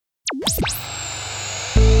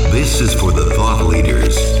This is for the thought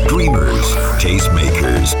leaders, dreamers,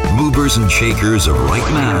 tastemakers, movers and shakers of right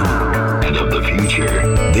now and of the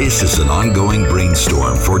future. This is an ongoing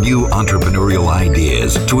brainstorm for new entrepreneurial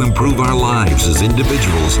ideas to improve our lives as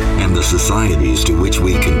individuals and the societies to which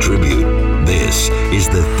we contribute. This is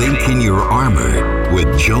the Think in Your Armor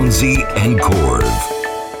with Jonesy and Corv.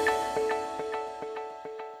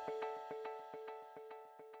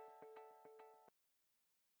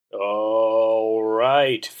 All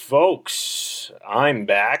right, folks, I'm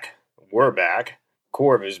back. We're back.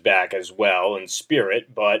 Corv is back as well in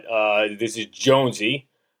spirit, but this is Jonesy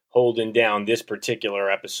holding down this particular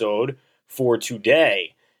episode for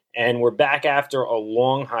today. And we're back after a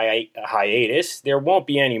long hiatus. There won't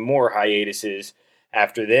be any more hiatuses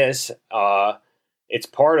after this. It's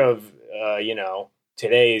part of,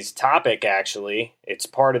 today's topic, actually. It's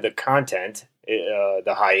part of the content,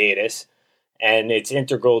 the hiatus. And it's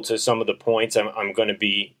integral to some of the points I'm going to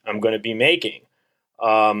be making.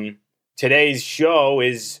 Today's show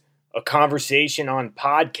is a conversation on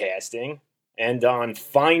podcasting and on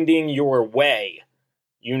finding your way,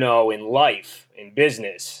 in life, in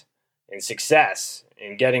business, in success,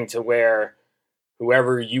 in getting to where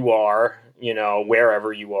whoever you are,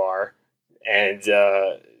 wherever you are, and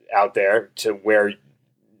out there to where,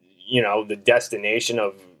 the destination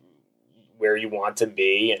of where you want to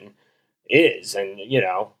be and is. And,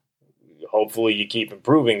 hopefully you keep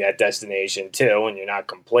improving that destination too, and you're not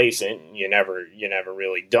complacent. You're never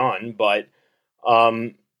really done. But,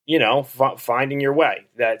 finding your way,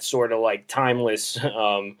 that sort of like timeless,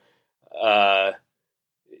 in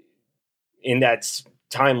that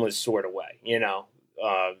timeless sort of way,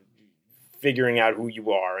 figuring out who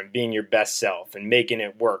you are and being your best self and making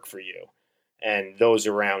it work for you and those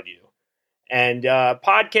around you. And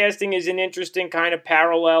podcasting is an interesting kind of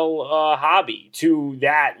parallel hobby to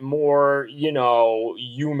that more,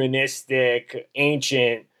 humanistic,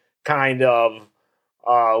 ancient kind of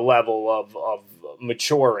level of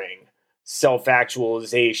maturing,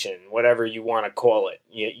 self-actualization, whatever you want to call it.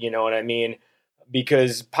 You know what I mean?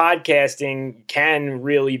 Because podcasting can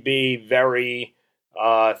really be very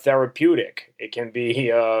therapeutic. It can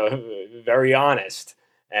be very honest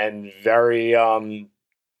and very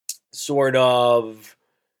sort of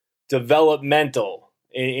developmental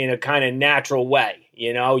in a kind of natural way.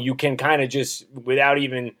 You can kind of just, without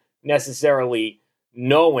even necessarily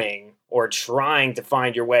knowing or trying to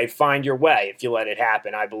find your way if you let it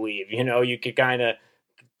happen, I believe. You could kind of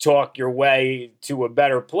talk your way to a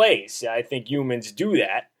better place. I think humans do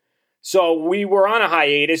that. So we were on a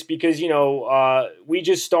hiatus because, we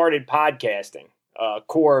just started podcasting.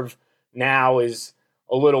 Corv now is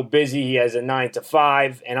a little busy. He has a 9 to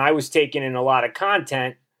 5, and I was taking in a lot of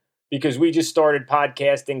content because we just started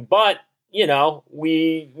podcasting. But,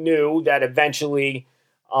 we knew that eventually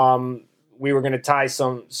we were going to tie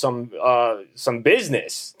some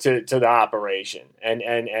business to the operation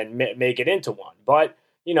and make it into one. But,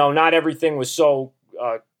 not everything was so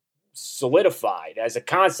solidified as a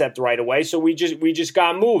concept right away. So we just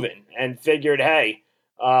got moving and figured, hey,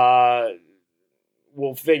 we'll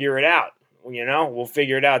figure it out. We'll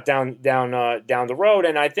figure it out down the road.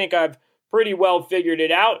 And I think I've pretty well figured it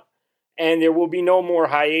out. And there will be no more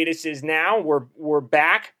hiatuses now. We're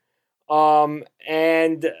back.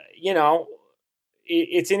 It's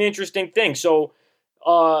an interesting thing. So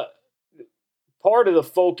part of the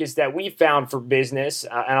focus that we found for business,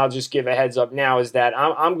 and I'll just give a heads up now, is that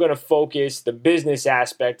I'm going to focus the business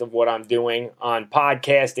aspect of what I'm doing on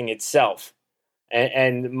podcasting itself.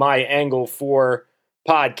 And my angle for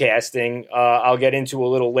podcasting, I'll get into a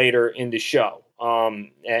little later in the show.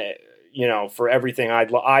 For everything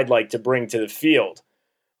I'd like to bring to the field.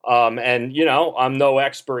 I'm no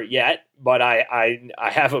expert yet, but I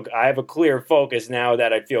have a clear focus now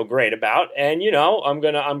that I feel great about, and I'm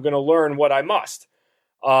gonna learn what I must.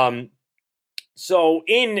 So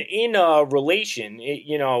in a relation,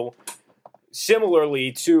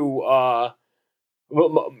 similarly to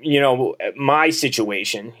my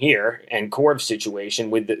situation here and Corv's situation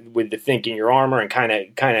with the Think in Your Armor and kind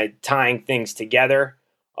of tying things together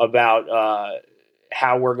about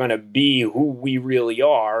how we're going to be who we really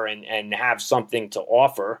are and have something to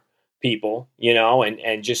offer people,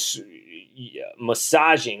 and just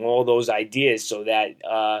massaging all those ideas so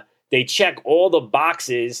that they check all the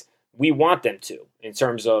boxes we want them to in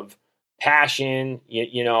terms of passion,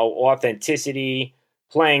 authenticity,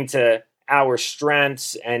 playing to our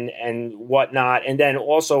strengths and whatnot. And then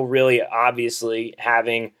also really obviously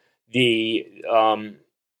having the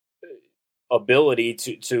ability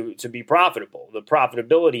to be profitable, the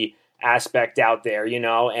profitability aspect out there,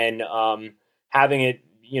 and having it,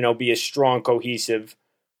 be a strong, cohesive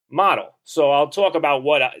model. So I'll talk about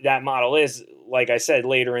what that model is, like I said,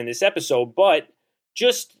 later in this episode. But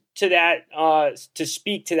just to that, to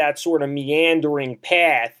speak to that sort of meandering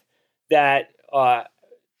path that,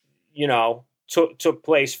 took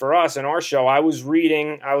place for us in our show. I was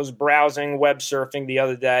browsing, web surfing the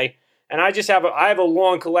other day, and I have a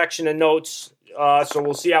long collection of notes. So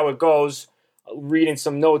we'll see how it goes. Reading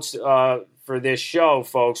some notes for this show,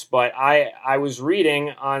 folks. But I was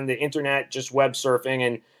reading on the internet, just web surfing,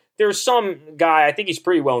 and there's some guy, I think he's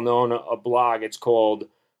pretty well known, a blog. It's called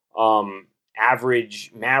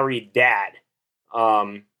Average Married Dad.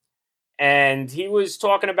 And he was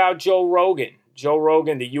talking about Joe Rogan. Joe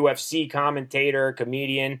Rogan, the UFC commentator,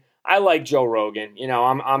 comedian. I like Joe Rogan.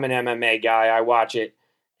 I'm an MMA guy. I watch it.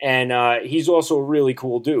 And he's also a really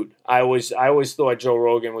cool dude. I always thought Joe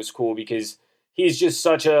Rogan was cool because he's just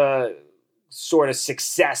such a sort of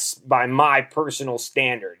success by my personal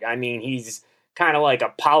standard. I mean, he's kind of like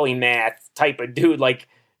a polymath type of dude. Like,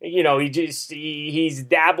 he's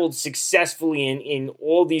dabbled successfully in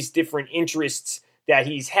all these different interests that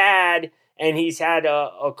he's had. And he's had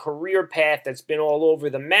a career path that's been all over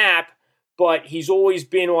the map, but he's always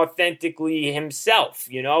been authentically himself.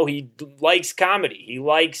 He likes comedy. He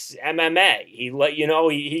likes MMA. He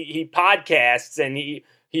podcasts, and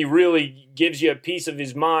he really gives you a piece of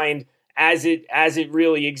his mind as it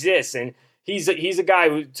really exists. And he's a guy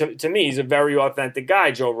who, to me, he's a very authentic guy,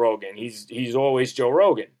 Joe Rogan. He's always Joe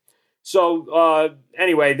Rogan. So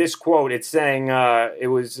anyway, this quote, it's saying, it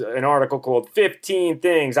was an article called 15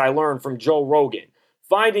 Things I Learned from Joe Rogan.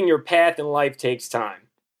 Finding your path in life takes time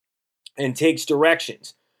and takes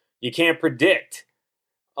directions you can't predict.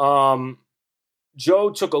 Joe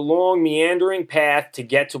took a long, meandering path to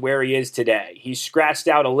get to where he is today. He scratched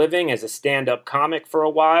out a living as a stand-up comic for a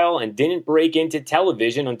while and didn't break into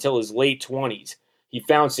television until his late 20s. He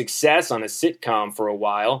found success on a sitcom for a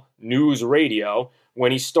while, news radio.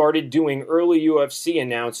 When he started doing early UFC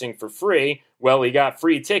announcing for free, well, he got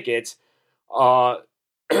free tickets. Hosted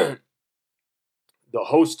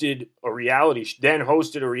a reality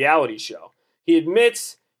show. He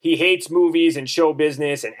admits he hates movies and show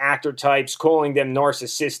business and actor types, calling them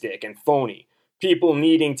narcissistic and phony, people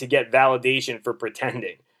needing to get validation for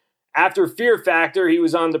pretending. After Fear Factor, he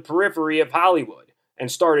was on the periphery of Hollywood and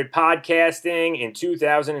started podcasting in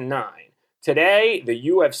 2009. Today, the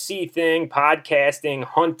UFC thing, podcasting,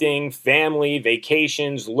 hunting, family,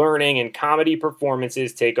 vacations, learning, and comedy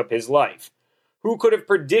performances take up his life. Who could have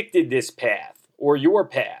predicted this path, or your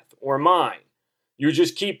path, or mine? You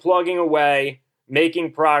just keep plugging away,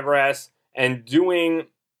 making progress, and doing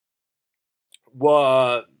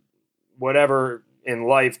whatever in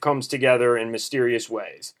life comes together in mysterious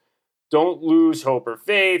ways. Don't lose hope or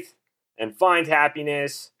faith, and find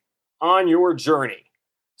happiness on your journey.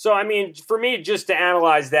 So, I mean, for me, just to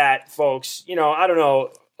analyze that, folks, I don't know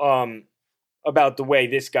about the way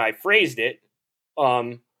this guy phrased it,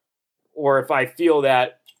 or if I feel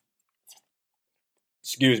that,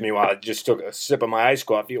 excuse me while I just took a sip of my iced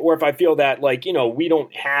coffee, or if I feel that, we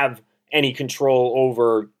don't have any control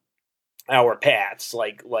over our paths,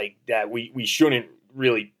 like that we shouldn't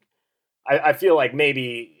really. I feel like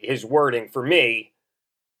maybe his wording, for me,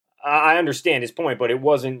 I understand his point, but it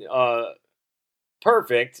wasn't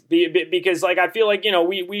perfect because I feel like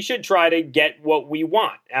we should try to get what we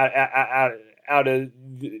want out of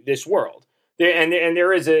this world and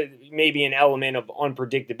there is maybe an element of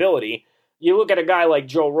unpredictability. You look at a guy like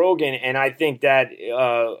Joe Rogan, and I think that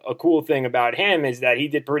a cool thing about him is that he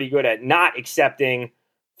did pretty good at not accepting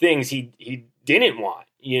things he didn't want,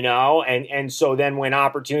 and so then when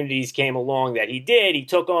opportunities came along that he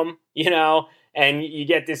took them, and you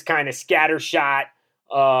get this kind of scattershot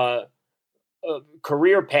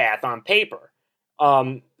career path on paper.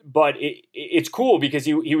 But it's cool because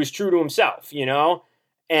he was true to himself,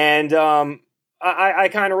 and I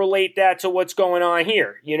kind of relate that to what's going on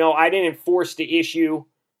here. I didn't force the issue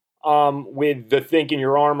with the Think in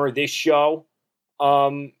Your Armor, this show,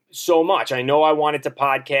 so much. I know I wanted to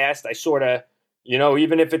podcast. I sort of,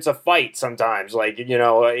 even if it's a fight sometimes, like,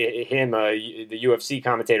 him, the UFC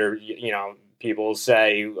commentator, people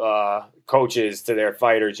say, coaches to their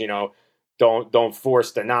fighters, don't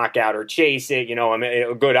force the knockout or chase it.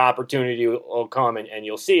 A good opportunity will come and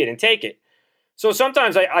you'll see it and take it. So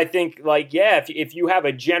sometimes I think if you have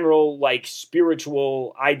a general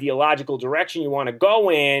spiritual ideological direction you want to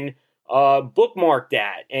go in, bookmark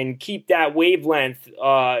that and keep that wavelength,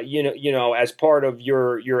 as part of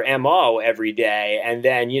your MO every day. And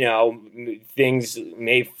then, things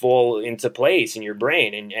may fall into place in your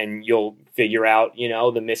brain and you'll figure out,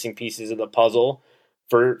 the missing pieces of the puzzle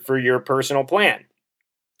for your personal plan.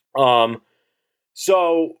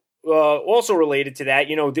 So also related to that,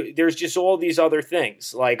 there's just all these other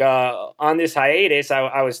things. Like on this hiatus,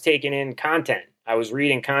 I was taking in content. I was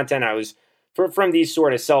reading content. I was from these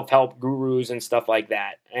sort of self-help gurus and stuff like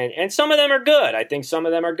that. And some of them are good. I think some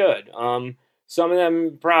of them are good. Some of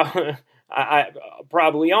them probably I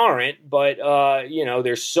probably aren't, but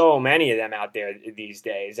there's so many of them out there these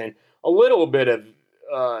days, and a little bit of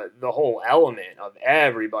the whole element of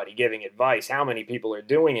everybody giving advice. How many people are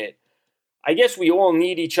doing it? I guess we all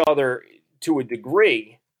need each other to a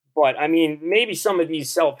degree, but I mean, maybe some of these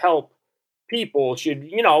self-help people should,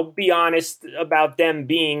 be honest about them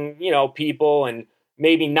being, people and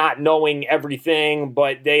maybe not knowing everything,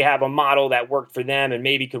 but they have a model that worked for them and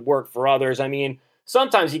maybe could work for others. I mean,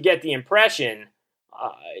 sometimes you get the impression,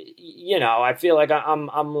 I feel like I'm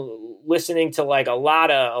listening to like a lot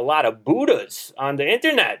of Buddhas on the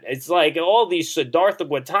internet. It's like all these Siddhartha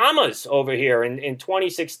Gautamas over here in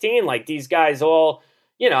 2016. Like these guys all,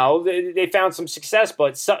 they found some success,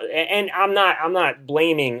 and I'm not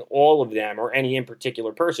blaming all of them or any in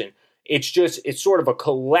particular person. It's sort of a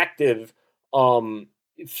collective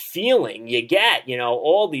feeling you get.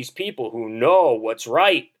 All these people who know what's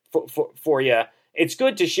right for you. It's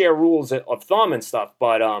good to share rules of thumb and stuff,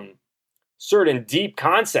 but certain deep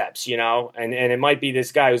concepts, and it might be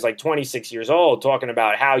this guy who's like 26 years old talking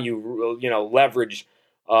about how you leverage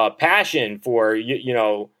passion for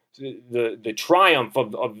the triumph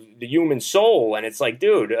of the human soul, and it's like,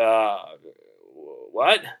 dude,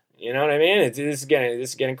 what? You know what I mean? This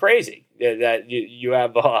is getting crazy. That you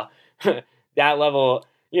have that level,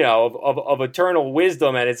 of eternal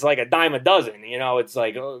wisdom, and it's like a dime a dozen. It's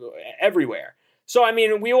like everywhere. So, I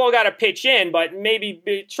mean, we all got to pitch in, but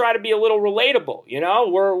maybe try to be a little relatable,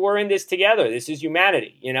 We're in this together. This is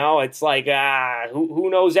humanity, It's like, who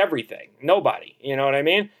knows everything? Nobody, you know what I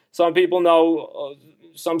mean? Some people know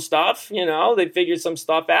some stuff, they figured some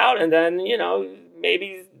stuff out, and then,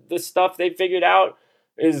 maybe the stuff they figured out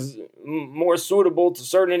is more suitable to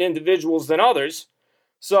certain individuals than others.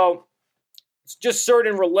 So, it's just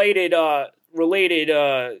certain related,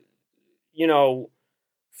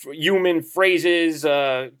 human phrases,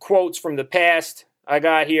 quotes from the past. I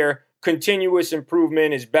got here: continuous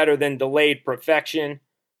improvement is better than delayed perfection.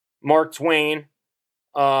 Mark Twain.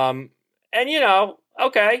 And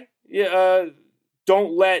okay,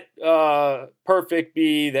 don't let perfect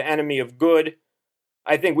be the enemy of good.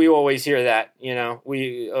 I think we always hear that.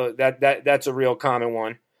 That's a real common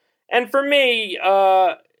one. And for me,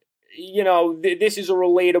 this is a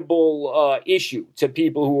relatable issue to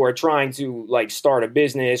people who are trying to like start a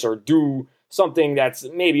business or do something that's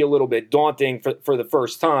maybe a little bit daunting for the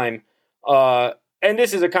first time. And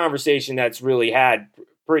this is a conversation that's really had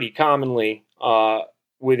pretty commonly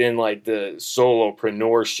within like the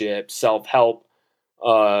solopreneurship, self-help,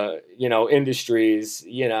 industries,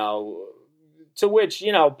 to which,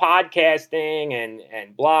 podcasting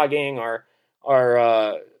and blogging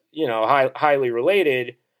are highly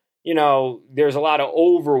related. There's a lot of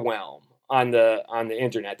overwhelm on the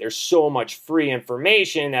internet. There's so much free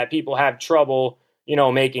information that people have trouble,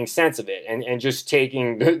 making sense of it and just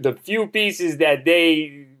taking the few pieces that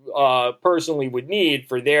they personally would need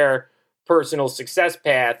for their personal success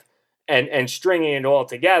path and stringing it all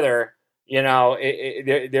together.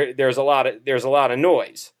 There's a lot of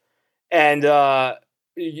noise. And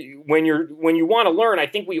when you want to learn, I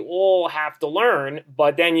think we all have to learn,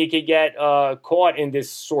 but then you could get caught in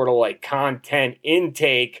this sort of like content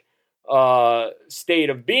intake state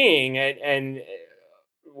of being. And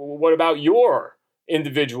what about your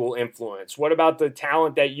individual influence? What about the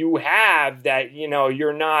talent that you have that,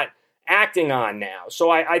 you're not acting on now? So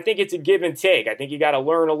I think it's a give and take. I think you got to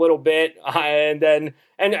learn a little bit, and then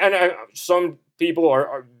some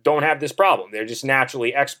people don't have this problem. They're just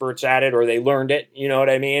naturally experts at it, or they learned it, you know what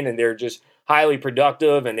I mean? And they're just highly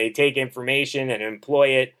productive, and they take information and employ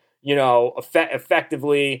it,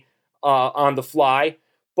 effectively on the fly.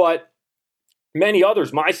 But many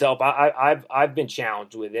others, myself, I've been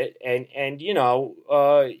challenged with it, and you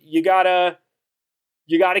gotta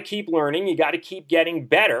keep learning, you gotta keep getting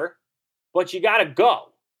better, but you gotta go.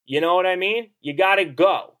 You know what I mean? You gotta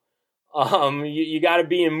go. You gotta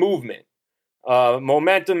be in movement.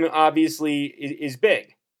 Momentum obviously is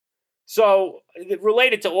big. So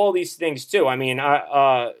related to all these things too. I mean,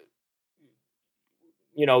 the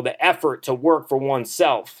effort to work for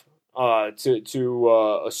oneself,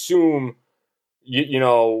 to assume,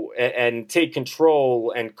 and take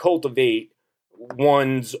control and cultivate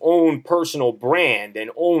one's own personal brand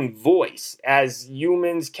and own voice as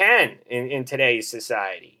humans can in today's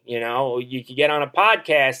society. You can get on a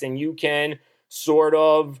podcast and you can sort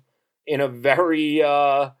of, in a very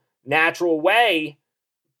natural way,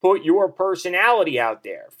 put your personality out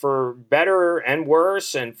there for better and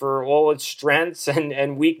worse and for all its strengths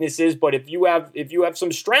and weaknesses. But if you have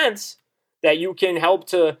some strengths that you can help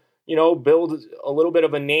to, build a little bit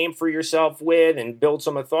of a name for yourself with and build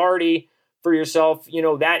some authority for yourself,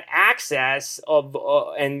 that access of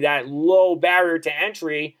and that low barrier to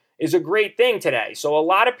entry is a great thing today. So a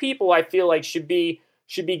lot of people, I feel like, should be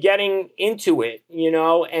getting into it,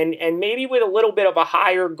 and maybe with a little bit of a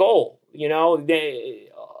higher goal,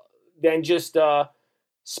 than just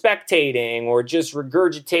spectating or just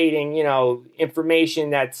regurgitating,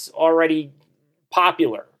 information that's already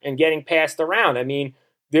popular and getting passed around. I mean,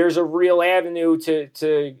 there's a real avenue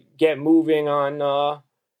to get moving on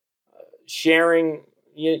sharing,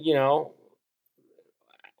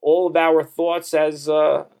 all of our thoughts as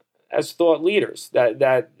thought leaders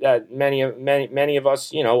that many of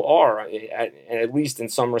us, are at least in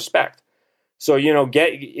some respect. So,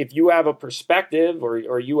 if you have a perspective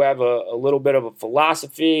or you have a little bit of a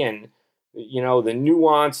philosophy and, the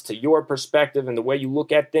nuance to your perspective and the way you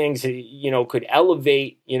look at things, could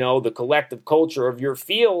elevate, the collective culture of your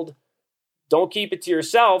field, don't keep it to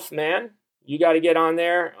yourself, man. You got to get on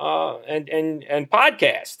there and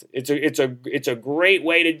podcast. It's a great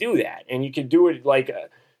way to do that. And you can do it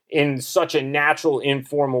in such a natural,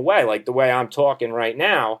 informal way, like the way I'm talking right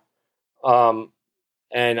now.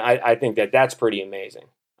 And I think that's pretty amazing.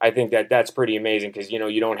 I think that's pretty amazing because,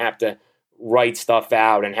 you don't have to write stuff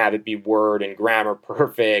out and have it be word and grammar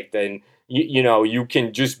perfect. And, you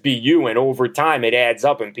can just be you. And over time, it adds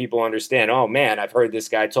up and people understand, oh, man, I've heard this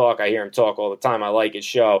guy talk. I hear him talk all the time. I like his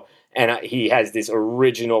show. And he has this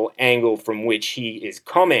original angle from which he is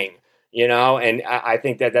coming, and I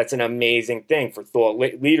think that's an amazing thing for thought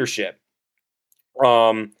leadership.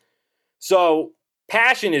 So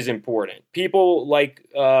passion is important. People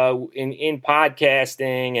in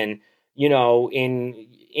podcasting and,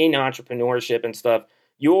 in entrepreneurship and stuff,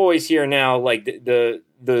 you always hear now the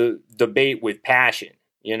debate with passion,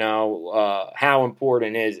 how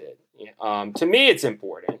important is it? To me, it's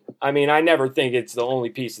important. I mean, I never think it's the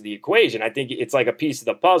only piece of the equation. I think it's like a piece of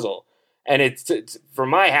the puzzle. And it's for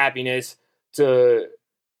my happiness to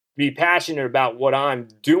be passionate about what I'm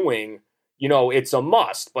doing. It's a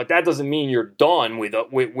must, but that doesn't mean you're done with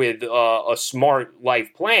a smart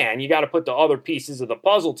life plan. You got to put the other pieces of the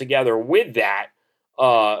puzzle together with that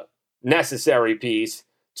necessary piece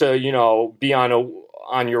to, be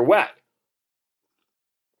on your way.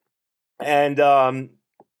 And,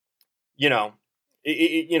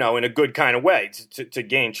 in a good kind of way to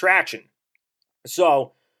gain traction.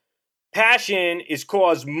 So passion is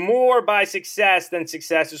caused more by success than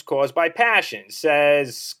success is caused by passion,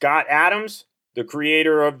 says Scott Adams, the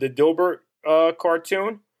creator of the Dilbert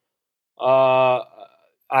cartoon. I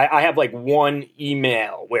have one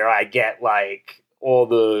email where I get all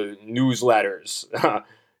the newsletters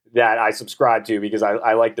that I subscribe to because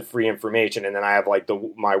I like the free information. And then I have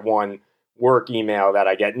my one work email that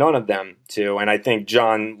I get none of them to. And I think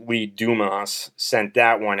John Lee Dumas sent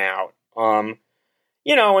that one out. And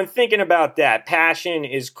thinking about that, passion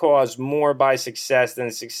is caused more by success than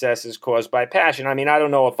success is caused by passion. I mean, I don't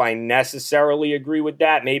know if I necessarily agree with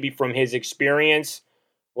that. Maybe from his experience,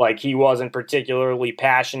 he wasn't particularly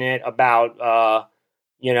passionate about,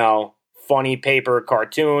 funny paper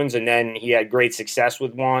cartoons, and then he had great success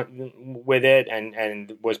with it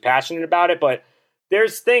and was passionate about it. But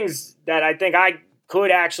there's things that I think I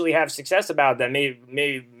could actually have success about that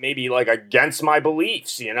maybe against my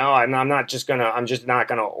beliefs. I'm just not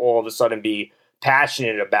gonna all of a sudden be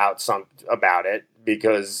passionate about it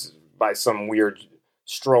because by some weird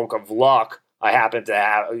stroke of luck I happen to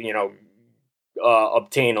have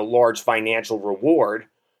obtain a large financial reward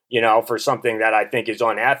for something that I think is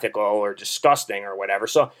unethical or disgusting or whatever.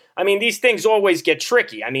 So I mean, these things always get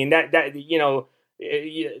tricky. I mean that this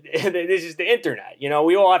is the internet.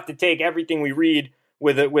 We all have to take everything we read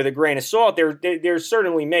with a grain of salt. There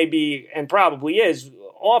certainly may be and probably is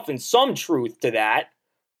often some truth to that.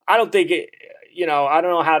 I don't think it. I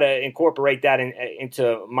don't know how to incorporate that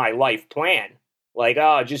into my life plan.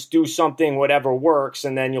 Just do something, whatever works,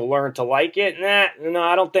 and then you'll learn to like it. No,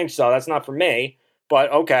 I don't think so. That's not for me.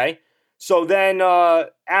 But okay. So then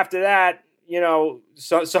after that,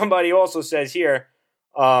 somebody also says here,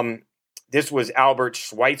 this was Albert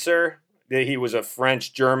Schweitzer. He was a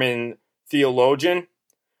French-German theologian.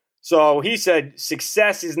 So he said,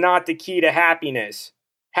 success is not the key to happiness.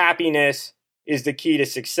 Happiness is the key to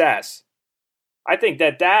success. I think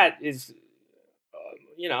that is,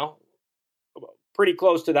 pretty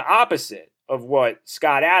close to the opposite of what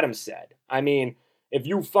Scott Adams said. I mean, if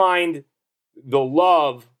you find the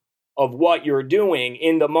love of what you're doing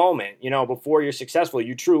in the moment, before you're successful,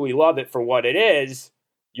 you truly love it for what it is,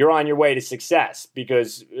 you're on your way to success.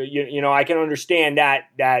 Because, I can understand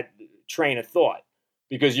that train of thought,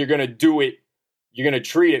 because you're going to do it. You're going to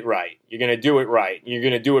treat it right. You're going to do it right. You're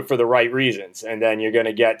going to do it for the right reasons. And then you're going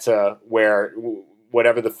to get to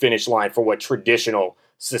whatever the finish line for what traditional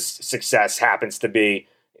success happens to be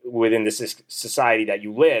within the society that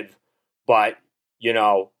you live. But,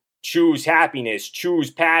 choose happiness,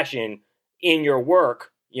 choose passion in your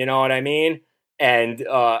work. You know what I mean? And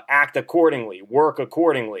act accordingly, work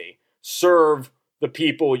accordingly, serve the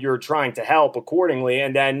people you're trying to help accordingly.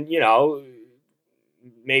 And then,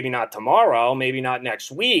 maybe not tomorrow, maybe not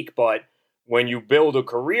next week, but when you build a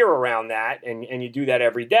career around that and you do that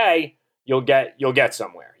every day, you'll get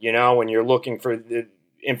somewhere, when you're looking for the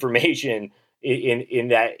information in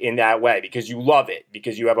that way, because you love it,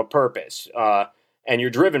 because you have a purpose, and you're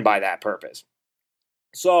driven by that purpose.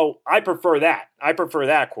 So I prefer that. I prefer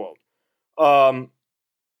that quote. And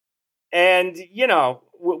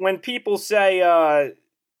when people say,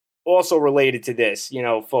 also related to this,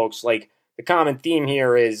 folks, like, the common theme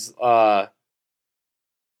here is, for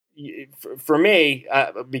me,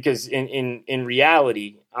 because in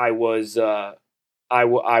reality, I was on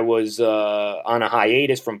a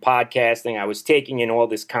hiatus from podcasting. I was taking in all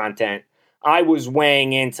this content. I was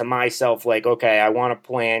weighing into myself like, okay, I want to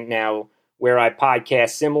plan now where I podcast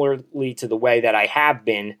similarly to the way that I have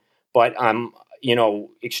been, but I'm,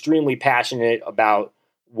 extremely passionate about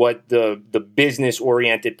what the business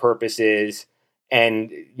oriented purpose is.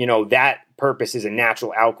 And, that purpose is a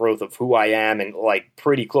natural outgrowth of who I am, and like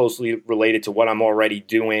pretty closely related to what I'm already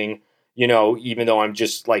doing, even though I'm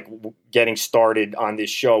just like getting started on this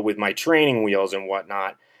show with my training wheels and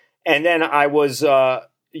whatnot. And then I was,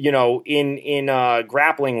 in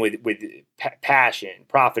grappling with passion,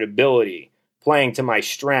 profitability, playing to my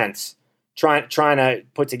strengths, trying to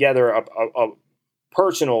put together a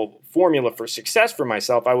personal formula for success for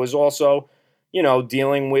myself. I was also,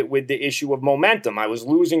 dealing with the issue of momentum. I was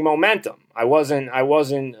losing momentum. I wasn't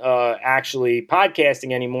actually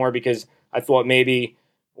podcasting anymore, because I thought maybe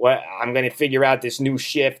I'm going to figure out this new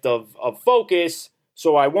shift of focus,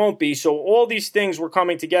 so I won't be. So all these things were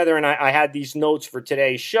coming together, and I had these notes for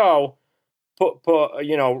today's show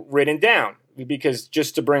written down, because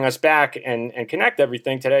just to bring us back and connect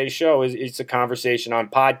everything, today's show it's a conversation on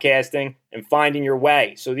podcasting and finding your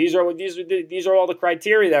way. So these are all the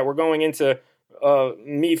criteria that we're going into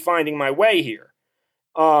me finding my way here.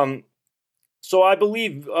 So I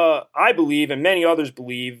believe, and many others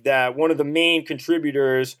believe, that one of the main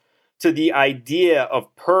contributors to the idea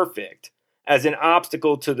of perfect as an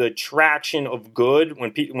obstacle to the traction of good,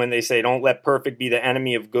 when they say don't let perfect be the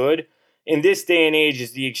enemy of good, in this day and age,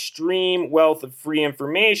 is the extreme wealth of free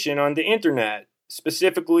information on the internet,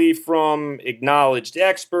 specifically from acknowledged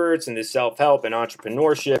experts in the self-help and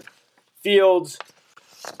entrepreneurship fields.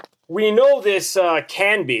 We know this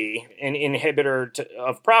can be an inhibitor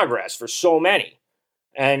of progress for so many.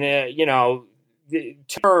 And, the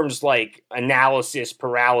terms like analysis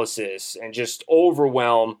paralysis and just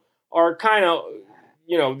overwhelm are kind of,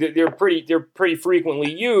 they're pretty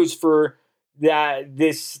frequently used for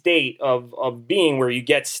this state of being where you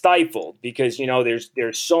get stifled, because,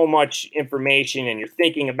 there's so much information and you're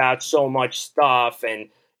thinking about so much stuff and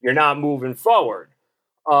you're not moving forward.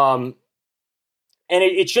 And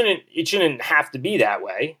it shouldn't have to be that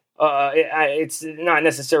way. It's not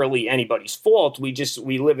necessarily anybody's fault. We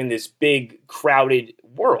live in this big crowded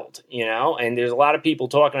world, and there's a lot of people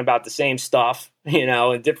talking about the same stuff,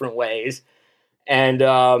 in different ways. And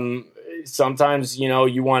sometimes,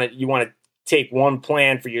 you want to take one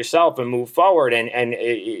plan for yourself and move forward.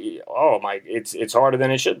 It's harder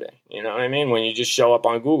than it should be. You know what I mean? When you just show up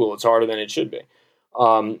on Google, it's harder than it should be.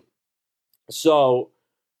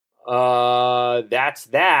 That's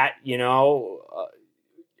that,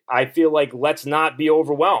 I feel like let's not be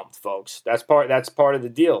overwhelmed, folks. That's part of the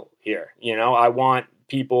deal here. I want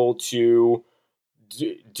people to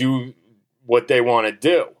do what they want to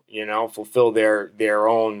do, fulfill their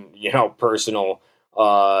own, personal,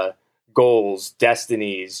 goals,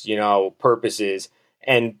 destinies, purposes.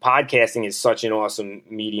 And podcasting is such an awesome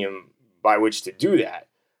medium by which to do that.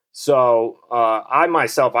 So I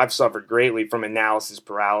myself, I've suffered greatly from analysis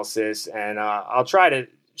paralysis, and I'll try to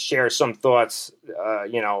share some thoughts,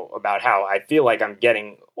 about how I feel like I'm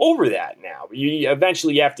getting over that now. You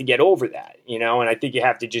eventually have to get over that, and I think you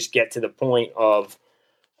have to just get to the point of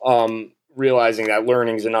realizing that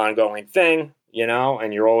learning is an ongoing thing,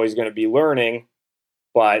 and you're always going to be learning,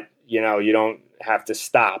 but, you don't have to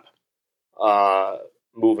stop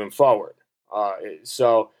moving forward.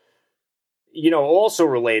 So Also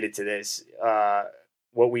related to this,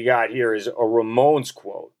 what we got here is a Ramones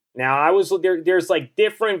quote. Now, there's like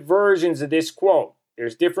different versions of this quote.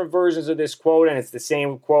 There's different versions of this quote, and it's the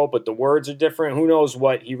same quote, but the words are different. Who knows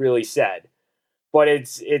what he really said? But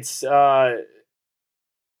it's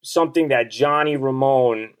something that Johnny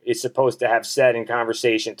Ramone is supposed to have said in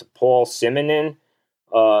conversation to Paul Simonon.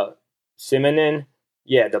 Simonon,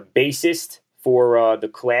 the bassist for The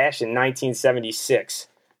Clash in 1976.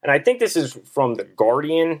 And I think this is from The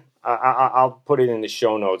Guardian. I'll put it in the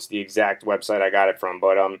show notes, the exact website I got it from.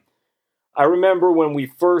 But I remember when we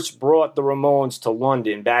first brought the Ramones to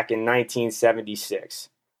London back in 1976.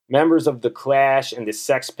 Members of The Clash and the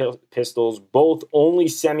Sex Pistols, both only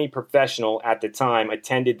semi-professional at the time,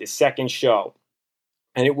 attended the second show.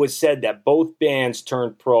 And it was said that both bands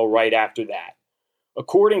turned pro right after that.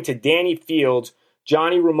 According to Danny Fields,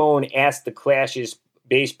 Johnny Ramone asked The Clash's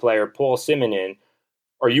bass player, Paul Simonon,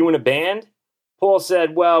 "Are you in a band?" Paul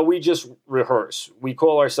said, "Well, we just rehearse. We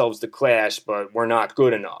call ourselves The Clash, but we're not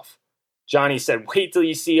good enough." Johnny said, "Wait till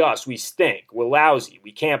you see us. We stink. We're lousy.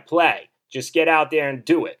 We can't play. Just get out there and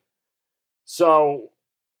do it." So,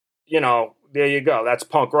 there you go. That's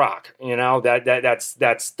punk rock.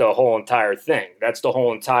 That's the whole entire thing. That's the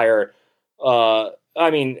whole entire.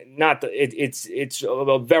 It's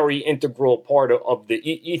a very integral part of the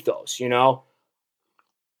ethos.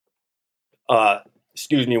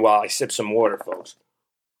 Excuse me while I sip some water, folks.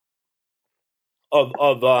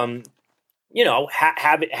 Having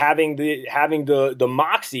the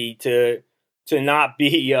moxie to not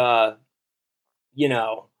be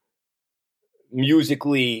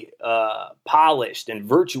musically polished and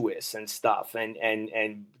virtuous and stuff,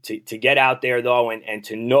 and to get out there though and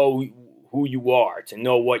to know who you are, to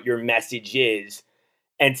know what your message is,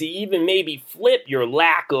 and to even maybe flip your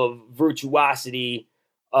lack of virtuosity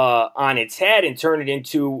on its head and turn it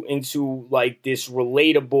into like this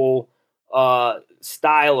relatable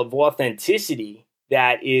style of authenticity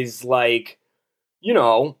that is like,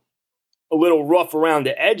 a little rough around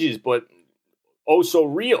the edges, but oh so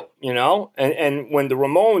real, and when the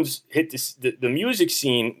Ramones hit the music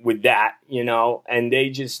scene with that, and they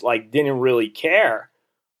just like didn't really care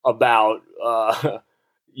about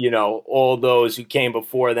all those who came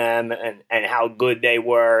before them and how good they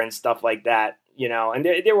were and stuff like that, and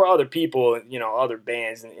there were other people, other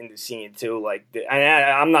bands in the scene too, like,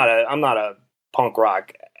 I'm not a punk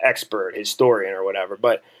rock expert historian or whatever,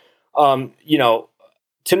 but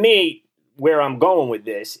to me, where I'm going with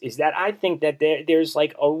this is that I think that there's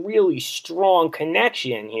like a really strong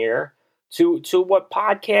connection here to what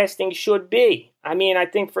podcasting should be. I mean, I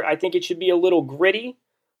think it should be a little gritty,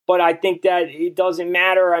 but I think that it doesn't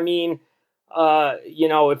matter. I mean,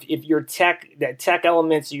 if your tech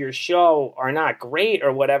elements of your show are not great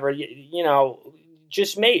or whatever,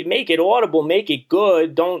 just make it audible, make it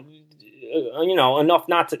good. Don't, enough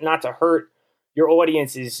not to hurt your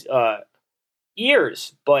audience's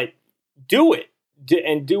ears, but do it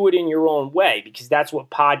and do it in your own way, because that's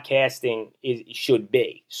what podcasting should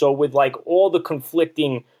be. So with like all the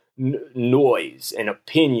conflicting noise and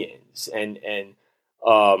opinions and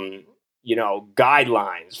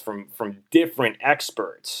guidelines from different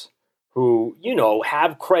experts who,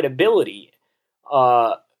 have credibility,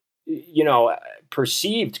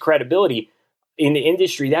 perceived credibility in the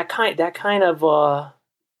industry, that kind of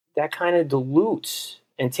dilutes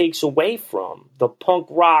and takes away from the punk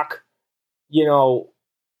rock,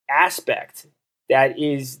 aspect that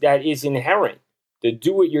is inherent, the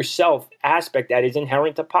do-it-yourself aspect that is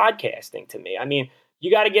inherent to podcasting. To me, I mean,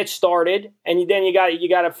 you got to get started, and then you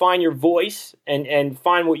got to find your voice and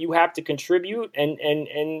find what you have to contribute, and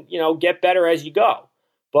get better as you go.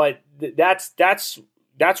 But that's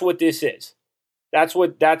what this is. That's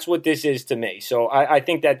what this is to me. So I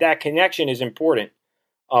think that connection is important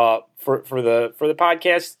for the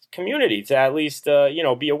podcast community to at least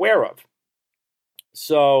be aware of.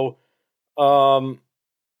 So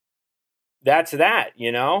that's that.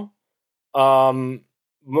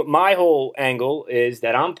 My whole angle is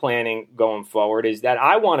that I'm planning going forward is that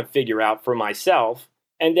I want to figure out for myself,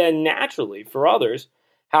 and then naturally for others,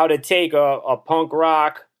 how to take a punk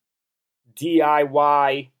rock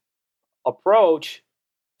DIY approach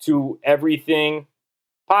to everything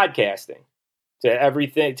podcasting, to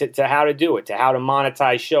everything, to how to do it, to how to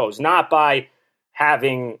monetize shows, not by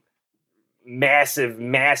having massive,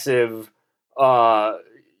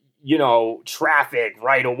 traffic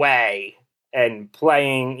right away and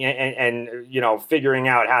playing and figuring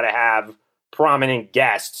out how to have prominent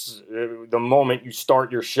guests the moment you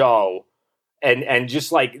start your show, and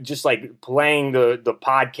just like playing the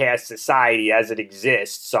podcast society as it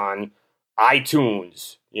exists on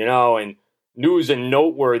iTunes, and news and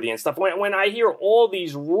noteworthy and stuff. When I hear all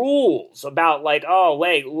these rules about like, oh,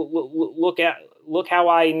 wait, look how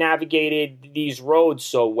I navigated these roads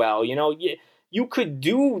so well. You could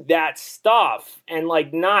do that stuff and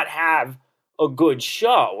like not have a good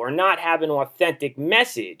show or not have an authentic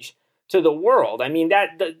message to the world. I mean,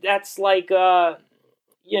 that's like,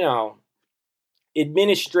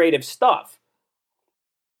 administrative stuff.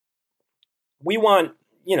 We want,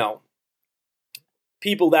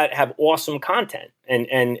 people that have awesome content and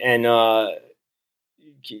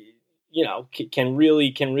can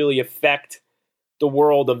really affect the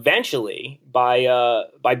world eventually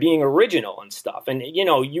by being original and stuff. And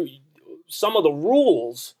some of the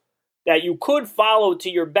rules that you could follow to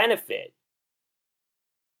your benefit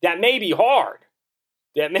that may be hard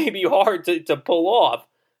to pull off.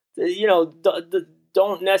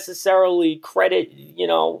 Don't necessarily credit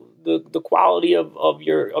the quality of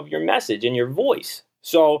your message and your voice.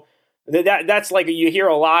 So that's like, you hear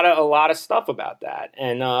a lot of stuff about that,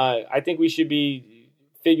 and I think we should be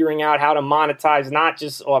figuring out how to monetize not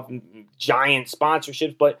just off giant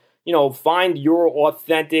sponsorships, but find your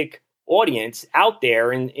authentic audience out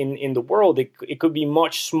there in the world. It could be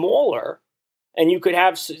much smaller, and you could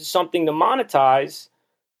have something to monetize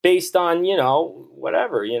based on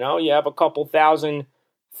whatever. You have a couple thousand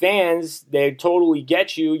fans, they totally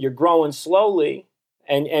get you. You're growing slowly.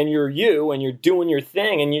 And you're and you're doing your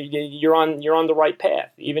thing, and you're on the right path,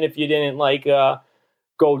 even if you didn't like go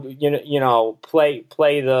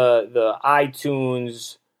play the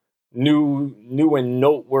iTunes new and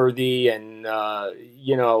noteworthy, and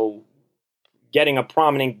getting a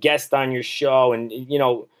prominent guest on your show, and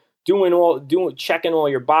checking all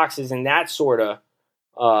your boxes in that sort of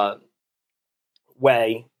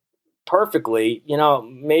way perfectly.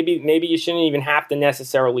 Maybe you shouldn't even have to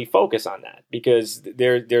necessarily focus on that, because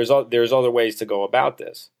there's other ways to go about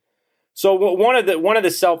this. So one of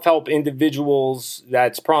the self-help individuals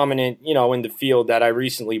that's prominent, in the field that I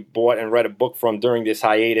recently bought and read a book from during this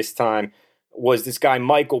hiatus time was this guy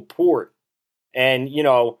Michael Port. And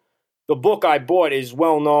the book I bought is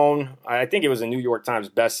well known. I think it was a New York Times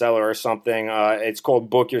bestseller or something. It's called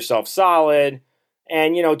Book Yourself Solid.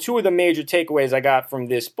 And, two of the major takeaways I got from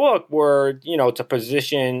this book were, to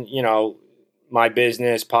position, my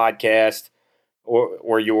business, podcast,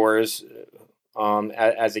 or yours,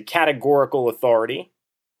 as a categorical authority,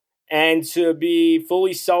 and to be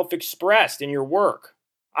fully self-expressed in your work.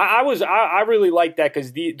 I really like that,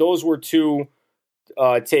 because those were two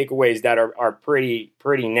takeaways that are pretty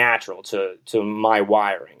natural to my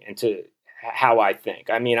wiring and to how I think.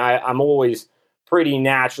 I mean, I'm always pretty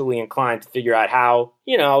naturally inclined to figure out how,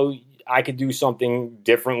 I could do something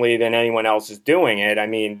differently than anyone else is doing it. I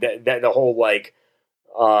mean, the whole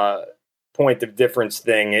point of difference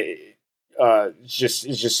thing is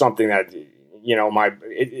just something that,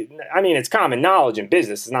 it's common knowledge in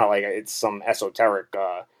business. It's not like it's some esoteric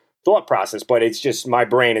thought process, but it's just my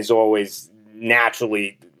brain is always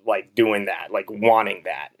naturally like doing that, like wanting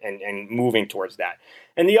that and moving towards that.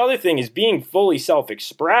 And the other thing is being fully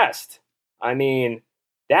self-expressed. I mean,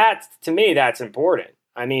 to me, that's important.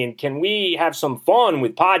 I mean, can we have some fun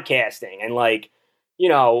with podcasting? And I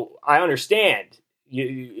understand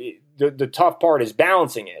the tough part is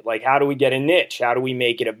balancing it. Like, how do we get a niche? How do we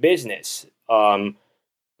make it a business?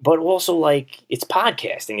 But also, it's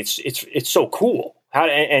podcasting. It's so cool. How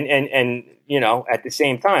and at the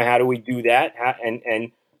same time, how do we do that?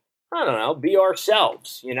 And I don't know, be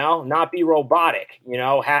ourselves. Not be robotic.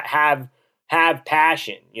 Have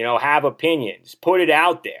passion, have opinions, put it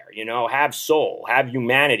out there, have soul, have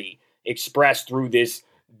humanity expressed through this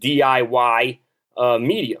DIY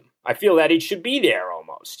medium. I feel that it should be there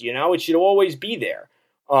almost, it should always be there.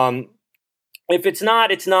 If it's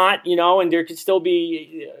not, it's not, and there could still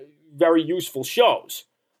be very useful shows.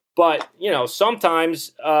 But,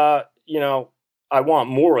 sometimes, I want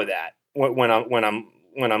more of that when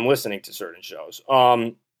I'm listening to certain shows.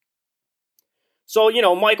 So,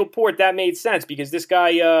 Michael Port, that made sense, because this guy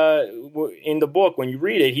in the book, when you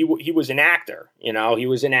read it, he was an actor. He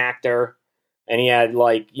was an actor, and he had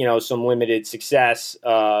some limited success.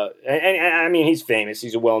 And I mean, he's famous.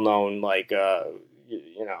 He's a well-known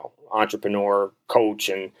entrepreneur, coach,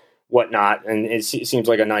 and whatnot. And it seems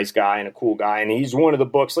like a nice guy and a cool guy. And he's one of the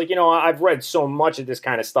books. I've read so much of this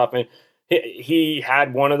kind of stuff, and he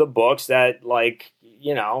had one of the books that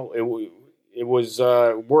it was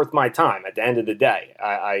worth my time at the end of the day.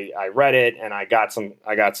 I read it, and I got some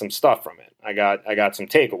stuff from it. I got some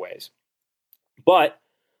takeaways. But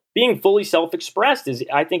being fully self-expressed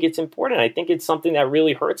I think it's important. I think it's something that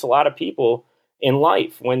really hurts a lot of people in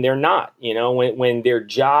life when they're not, when their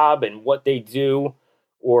job and what they do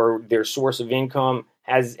or their source of income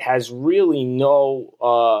has really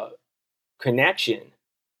no connection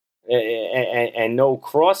and no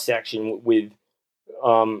cross section with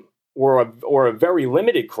or a very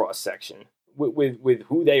limited cross section with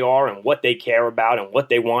who they are and what they care about and what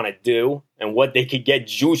they want to do and what they could get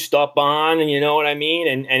juiced up on, and you know what I mean,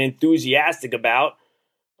 and enthusiastic about,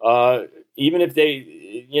 even if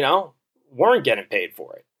they, weren't getting paid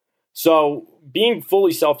for it. So being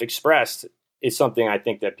fully self-expressed is something I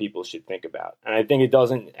think that people should think about. And I think it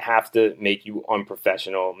doesn't have to make you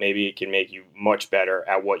unprofessional. Maybe it can make you much better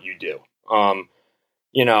at what you do.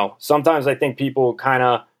 Sometimes I think people kind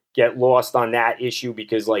of get lost on that issue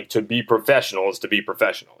because, like, to be professional is to be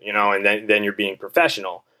professional, and then you're being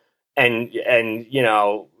professional and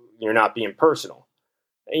you're not being personal.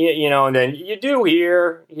 And then you do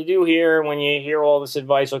hear when you hear all this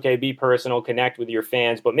advice, okay, be personal, connect with your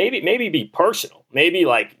fans, but maybe be personal, maybe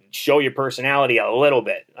like show your personality a little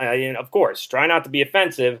bit. Of course, try not to be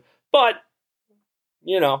offensive, but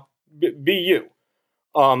be you,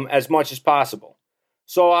 as much as possible.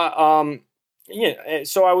 So,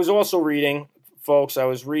 so I was also reading, folks,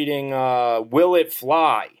 Will It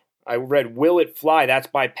Fly? I read Will It Fly? That's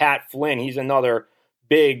by Pat Flynn. He's another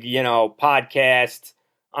big, podcast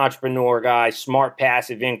entrepreneur guy,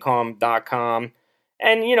 smartpassiveincome.com.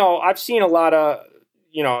 And, I've seen a lot of,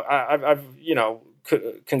 I've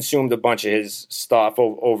consumed a bunch of his stuff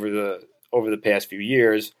over the past few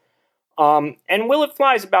years. And Will It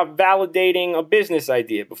Fly is about validating a business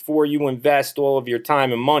idea before you invest all of your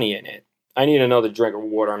time and money in it. I need another drink of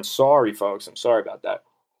water. I'm sorry, folks. I'm sorry about that.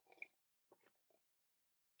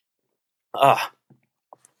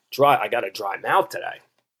 Dry. I got a dry mouth today.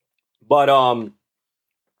 But,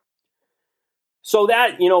 so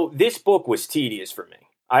that, this book was tedious for me.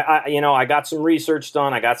 I got some research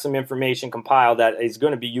done. I got some information compiled that is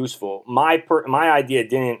going to be useful. My idea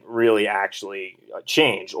didn't really actually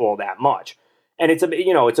change all that much. And it's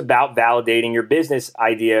about validating your business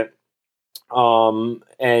idea, and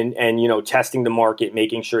testing the market,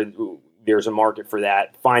 making sure there's a market for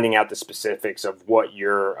that, finding out the specifics of what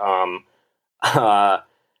your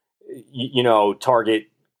target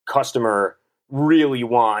customer really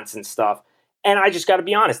wants and stuff. And I just got to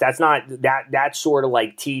be honest, that's not that sort of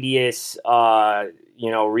like tedious,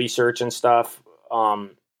 research and stuff.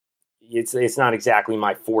 It's not exactly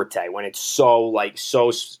my forte when it's so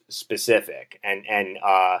specific and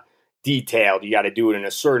detailed. You got to do it in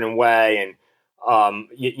a certain way. And, I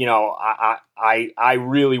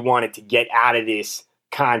really wanted to get out of this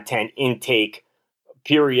content intake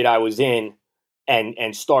period I was in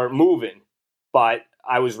and start moving. But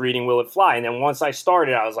I was reading Will It Fly? And then once I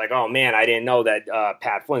started, I was like, oh man, I didn't know that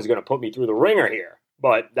Pat Flynn's going to put me through the ringer here.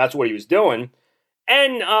 But that's what he was doing.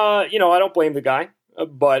 And, I don't blame the guy.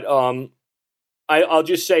 But I'll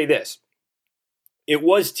just say this. It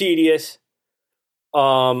was tedious.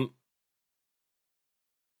 I'm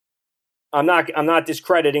not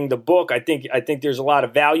discrediting the book. I think there's a lot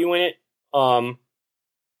of value in it.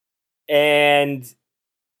 And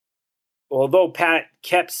although Pat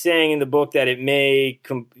kept saying in the book that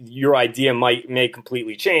your idea may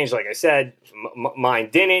completely change, like I said, mine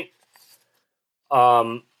didn't.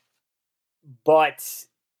 But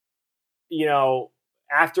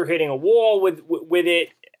after hitting a wall with it,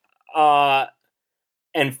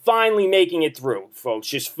 and finally making it through, folks,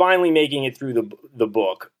 just finally making it through the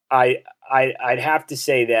book, I'd have to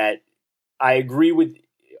say that I agree with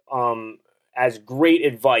as great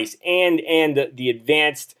advice and the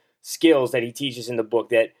advanced skills that he teaches in the book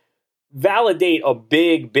that validate a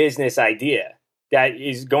big business idea that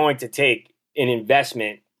is going to take an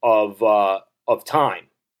investment of time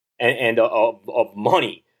and of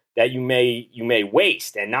money that you may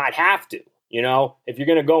waste and not have to. If you're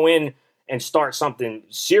going to go in and start something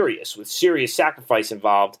serious with serious sacrifice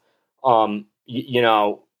involved,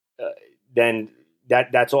 then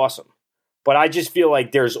that's awesome. But I just feel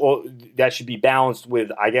like that should be balanced with,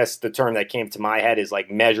 I guess the term that came to my head is like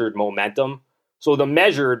measured momentum. So the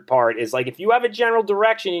measured part is like if you have a general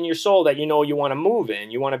direction in your soul that you want to move in,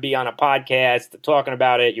 you want to be on a podcast talking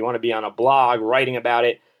about it, you want to be on a blog writing about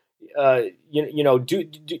it,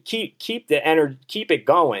 keep the energy, keep it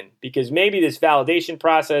going, because maybe this validation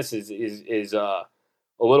process is a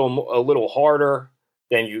little harder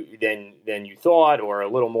than you thought, or a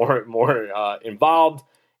little more involved.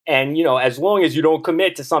 And, as long as you don't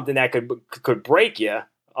commit to something that could break you,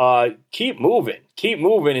 keep moving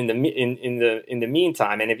in the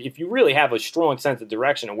meantime. And if you really have a strong sense of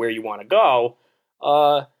direction of where you want to go,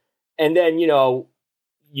 and then,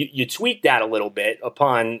 you tweak that a little bit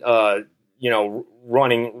upon,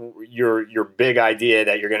 running your big idea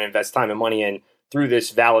that you're going to invest time and money in through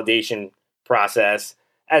this validation process,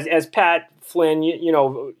 as Pat Flynn,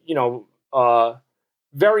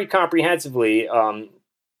 very comprehensively,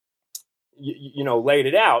 laid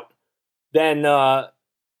it out, then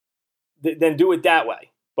do it that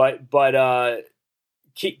way. But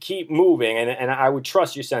keep moving, and I would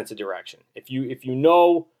trust your sense of direction. If you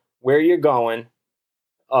know where you're going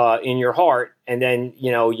in your heart, and then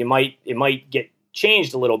it might get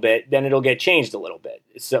changed a little bit, then it'll get changed a little bit.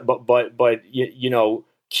 So, but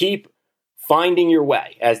keep finding your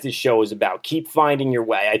way, as this show is about. Keep finding your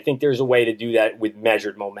way. I think there's a way to do that with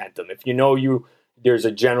measured momentum. If there's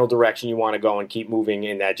a general direction you want to go, and keep moving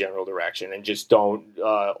in that general direction, and just don't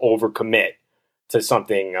overcommit to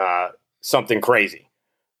something crazy.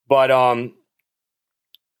 But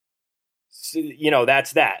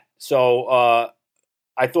that's that. So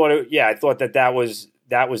I thought that was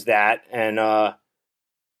that, and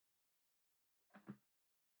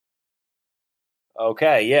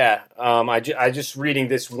okay, yeah. I just reading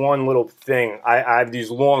this one little thing. I have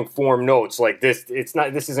these long form notes like this.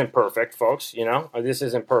 This isn't perfect, folks. This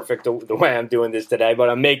isn't perfect the way I'm doing this today, but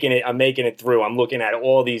I'm making it through. I'm looking at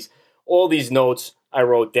all these notes I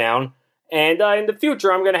wrote down, and in the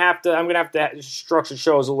future, I'm gonna have to structure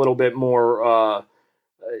shows a little bit more,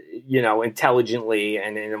 intelligently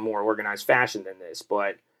and in a more organized fashion than this.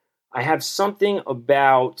 But I have something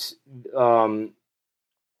about.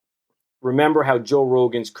 Remember how Joe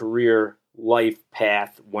Rogan's career life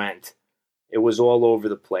path went. It was all over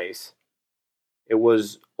the place. It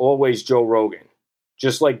was always Joe Rogan.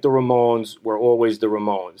 Just like the Ramones were always the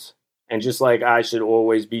Ramones. And just like I should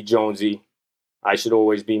always be Jonesy, I should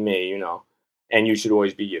always be me, and you should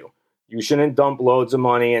always be you. You shouldn't dump loads of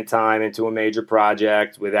money and time into a major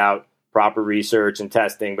project without proper research and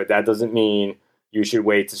testing, but that doesn't mean you should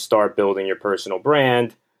wait to start building your personal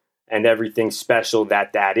brand and everything special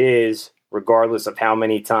that is, regardless of how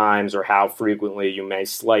many times or how frequently you may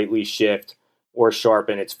slightly shift or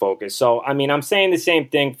sharpen its focus. So, I'm saying the same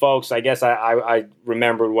thing, folks. I guess I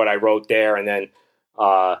remembered what I wrote there, and then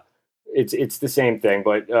it's the same thing.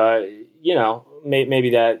 But, maybe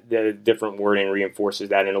that the different wording reinforces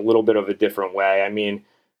that in a little bit of a different way.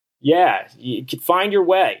 Yeah, you can find your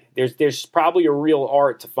way. There's probably a real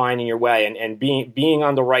art to finding your way and being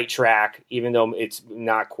on the right track, even though it's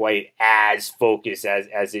not quite as focused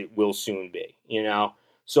as it will soon be.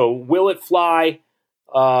 So will it fly?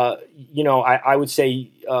 I would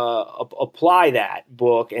say apply that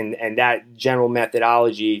book and that general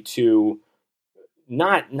methodology to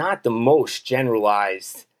not the most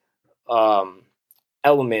generalized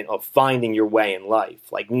element of finding your way in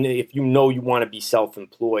life. Like if you want to be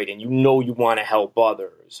self-employed and you want to help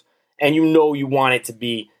others and you want it to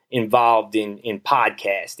be involved in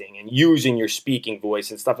podcasting and using your speaking voice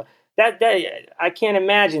and stuff, that I can't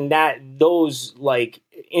imagine that those like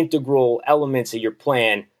integral elements of your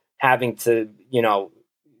plan having to,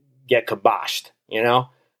 get kiboshed,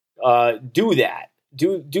 do that.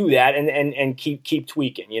 Do that and keep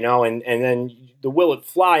tweaking, and then the will it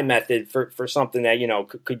fly method for something that,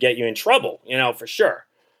 could get you in trouble, for sure.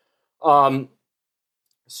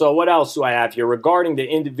 So what else do I have here regarding the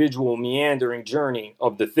individual meandering journey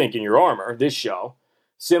of the Think in Your Armor, this show?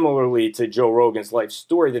 Similarly to Joe Rogan's life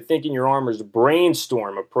story, the Think in Your Armor's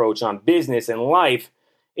brainstorm approach on business and life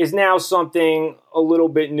is now something a little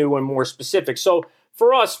bit new and more specific. So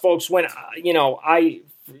for us folks, when, I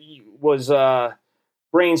was,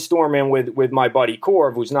 brainstorming with my buddy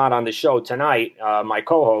Corv, who's not on the show tonight, my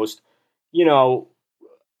co-host,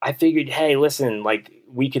 I figured, hey, listen, like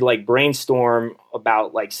we could like brainstorm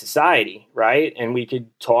about like society, right? And we could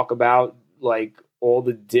talk about like all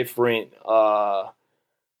the different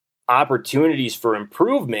opportunities for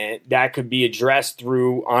improvement that could be addressed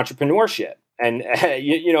through entrepreneurship. And,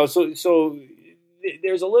 so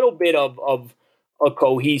there's a little bit of a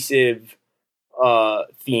cohesive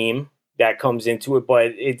theme that comes into it,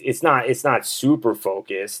 but it's not super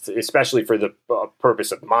focused, especially for the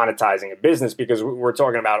purpose of monetizing a business, because we're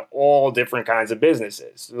talking about all different kinds of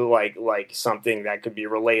businesses, like something that could be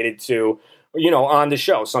related to, on the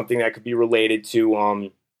show, something that could be related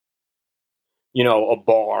to, a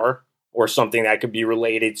bar, or something that could be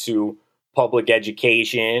related to public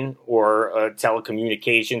education or a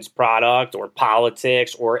telecommunications product or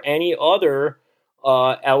politics or any other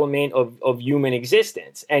element of human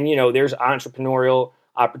existence. And, there's entrepreneurial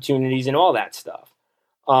opportunities and all that stuff.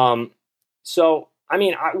 So,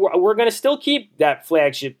 we're going to still keep that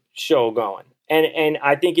flagship show going. And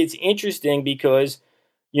I think it's interesting because,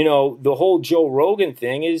 the whole Joe Rogan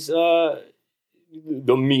thing is, the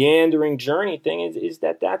meandering journey thing is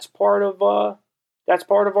that's part of our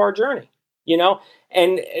journey. you know?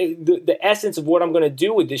 And the essence of what I'm going to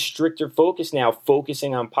do with this stricter focus now,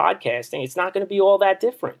 focusing on podcasting, it's not going to be all that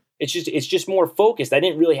different. It's just more focused. I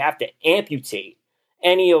didn't really have to amputate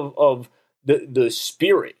any of the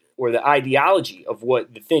spirit or the ideology of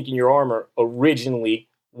what the Think in Your Armor originally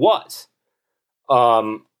was.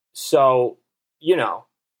 So, you know,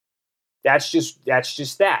 that's just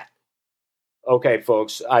that. Okay,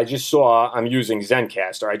 folks, I'm using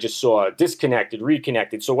Zencastr. I just saw disconnected,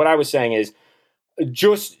 reconnected. So what I was saying is,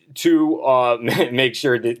 just to make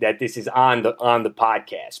sure that this is on the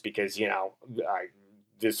podcast, because, you know,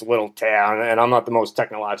 this little tab, and I'm not the most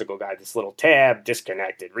technological guy, this little tab,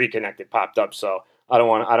 disconnected, reconnected, popped up. So I don't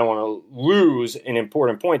want to lose an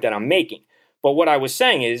important point that I'm making. But what I was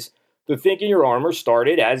saying is, the Think in Your Armor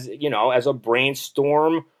started as, you know, as a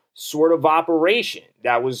brainstorm sort of operation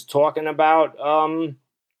that was talking about,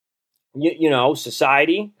 you know,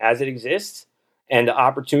 society as it exists and the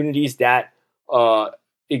opportunities that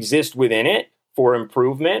exist within it for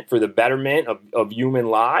improvement, for the betterment of human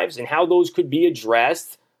lives, and how those could be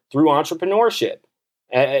addressed through entrepreneurship,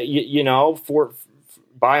 you know,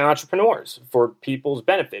 by entrepreneurs for people's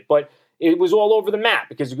benefit. But it was all over the map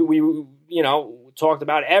because we, you know, talked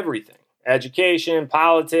about everything: education,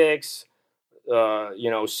 politics, you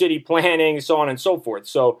know, city planning, so on and so forth.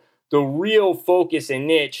 So the real focus and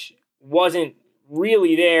niche wasn't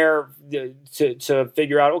really there to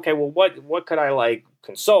figure out, okay, well, what could I like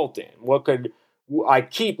consult in? What could I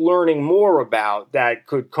keep learning more about that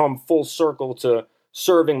could come full circle to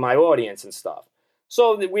serving my audience and stuff?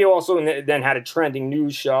 So we also then had a trending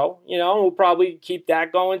news show, you know, and we'll probably keep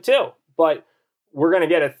that going too. But we're going to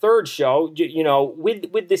get a third show, you know,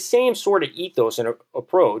 with the same sort of ethos and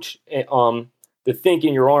approach, the Think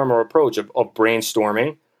in Your Armor approach of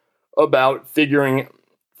brainstorming about figuring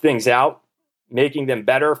things out, making them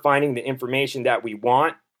better, finding the information that we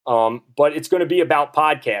want. But it's going to be about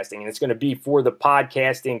podcasting, and it's going to be for the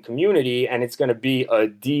podcasting community, and it's going to be a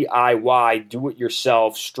DIY,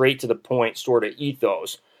 do-it-yourself, straight to the point sort of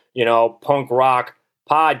ethos, you know, punk rock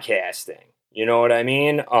podcasting. You know what I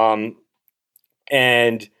mean?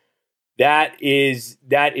 And that is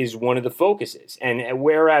one of the focuses. And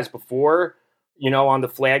whereas before, you know, on the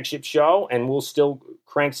flagship show, and we'll still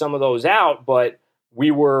crank some of those out, but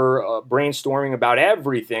we were brainstorming about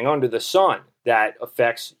everything under the sun that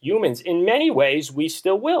affects humans. In many ways, we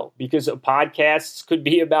still will, because podcasts could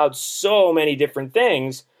be about so many different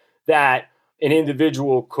things that an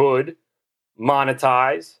individual could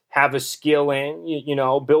monetize, have a skill in, you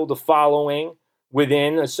know, build a following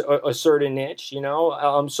within a certain niche, you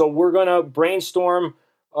know. So we're going to brainstorm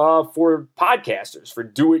for podcasters, for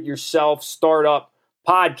do-it-yourself startup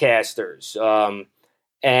podcasters,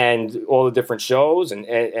 and all the different shows,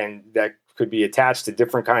 and that could be attached to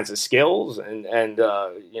different kinds of skills, and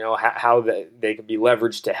you know, how they could be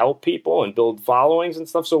leveraged to help people and build followings and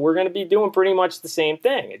stuff. So we're going to be doing pretty much the same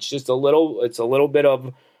thing. It's just a little bit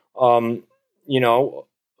of, you know,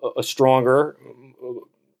 a stronger,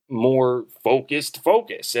 more focused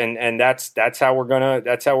focus, and that's how we're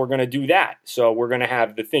gonna do that. So we're gonna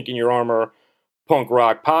have the Think in Your Armor punk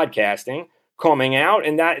rock podcasting coming out,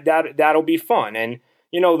 and that'll be fun. And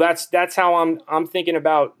you know, that's how I'm thinking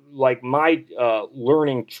about like my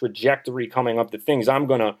learning trajectory coming up. The things I'm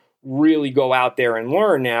gonna really go out there and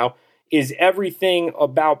learn now is everything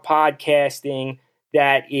about podcasting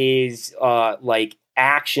that is like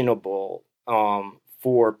actionable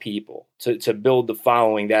for people to build the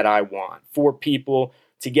following that I want, for people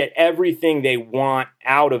to get everything they want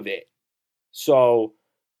out of it. So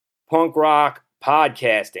punk rock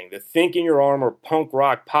podcasting, the Think in Your Armor punk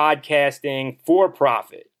rock podcasting, for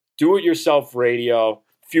profit, do-it-yourself radio,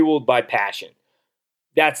 fueled by passion.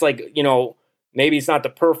 That's like, you know, maybe it's not the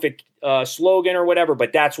perfect slogan or whatever,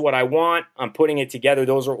 but that's what I want. I'm putting it together.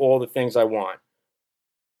 Those are all the things I want.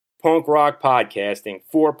 Punk rock podcasting,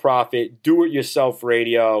 for profit, do-it-yourself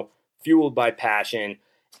radio, fueled by passion.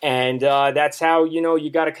 And that's how, you know,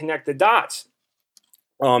 you got to connect the dots.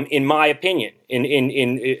 In my opinion,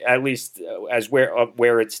 in at least as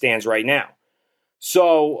where it stands right now.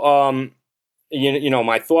 So, you know,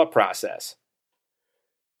 my thought process.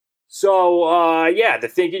 So, yeah, the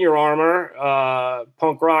Think in Your Armor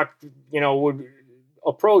punk rock, you know,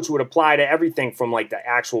 approach would apply to everything from like the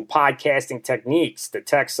actual podcasting techniques, the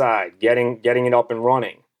tech side, getting it up and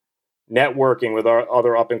running, networking with our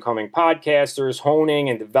other up and coming podcasters, honing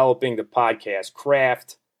and developing the podcast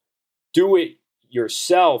craft, do it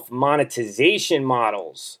yourself monetization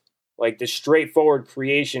models, like the straightforward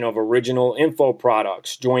creation of original info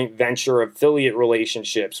products, joint venture affiliate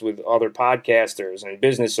relationships with other podcasters and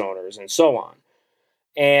business owners, and so on.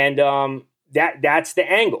 And that's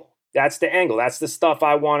the angle. That's the angle. That's the stuff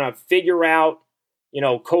I want to figure out,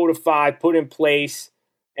 codify, put in place,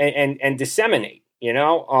 and disseminate,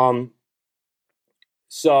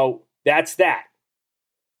 So that's that.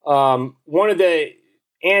 One of the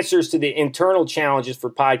answers to the internal challenges for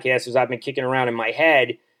podcasters I've been kicking around in my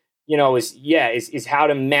head, is how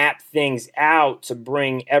to map things out to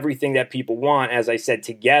bring everything that people want, as I said,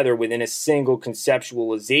 together within a single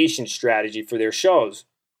conceptualization strategy for their shows.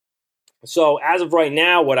 So as of right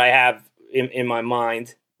now, what I have in my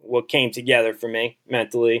mind, what came together for me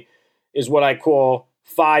mentally, is what I call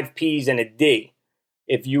 5 P's and a D.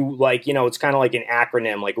 If you it's kind of like an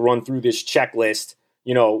acronym, like run through this checklist,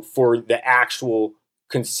 for the actual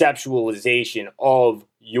conceptualization of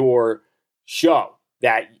your show.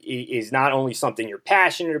 That is not only something you're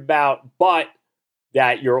passionate about, but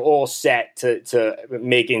that you're all set to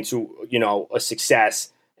make into, a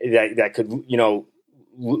success that could,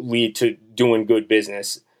 lead to doing good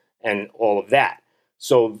business and all of that.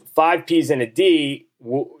 So 5 P's and a D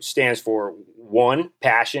stands for 1,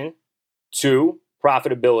 passion, 2,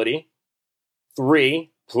 profitability,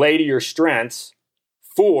 3, play to your strengths,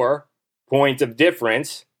 4, point of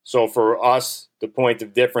difference. So for us, the point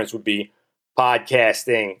of difference would be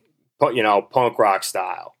podcasting, punk rock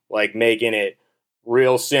style, like making it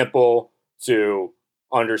real simple to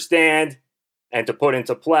understand and to put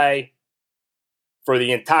into play for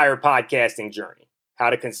the entire podcasting journey.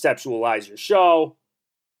 How to conceptualize your show,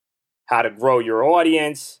 how to grow your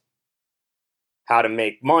audience, how to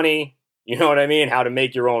make money, you know what I mean? How to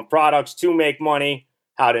make your own products to make money,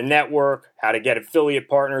 how to network, how to get affiliate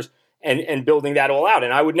partners, and building that all out.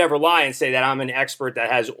 And I would never lie and say that I'm an expert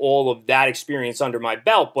that has all of that experience under my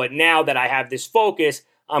belt. But now that I have this focus,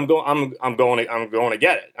 I'm going to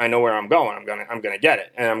get it. I know where I'm going. I'm going to get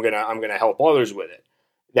it, and I'm going to help others with it.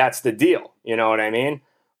 That's the deal. You know what I mean?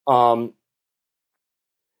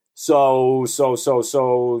 So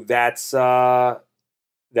that's that.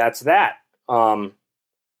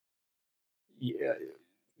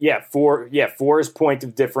 Four is point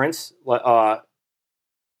of difference.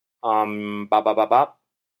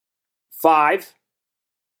 5,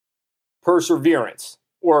 perseverance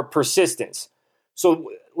or persistence.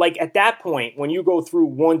 So like at that point, when you go through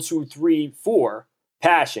 1, 2, 3, 4,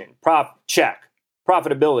 passion, check,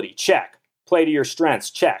 profitability, check, play to your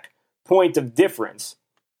strengths, check, point of difference,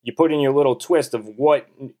 you put in your little twist of what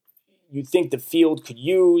you think the field could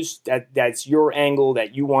use, that's your angle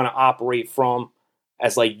that you want to operate from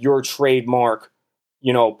as like your trademark,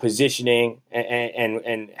 positioning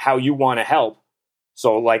and how you want to help.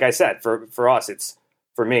 So like I said, for us, it's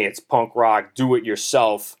punk rock, do it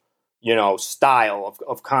yourself, style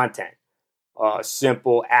of content,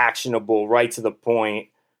 simple, actionable, right to the point,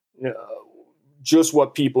 just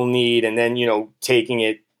what people need. And then, taking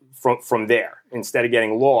it from there instead of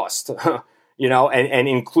getting lost, and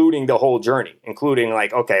including the whole journey, including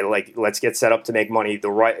let's get set up to make money the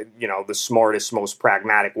right, the smartest, most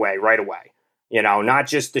pragmatic way right away. Not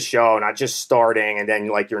just the show, not just starting and then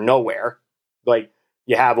you're nowhere. Like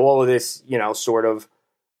you have all of this, sort of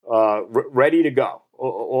ready to go,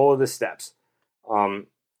 all of the steps.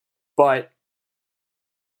 But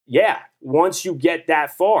yeah, once you get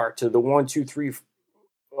that far to the 1, 2, 3,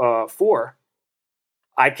 4,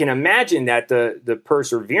 I can imagine that the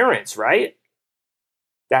perseverance, right?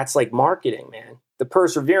 That's like marketing, man. The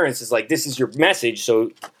perseverance is like, this is your message,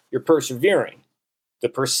 so you're persevering. The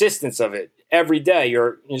persistence of it. Every day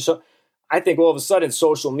so I think all of a sudden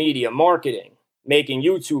social media marketing, making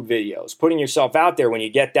YouTube videos, putting yourself out there, when you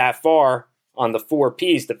get that far on the 4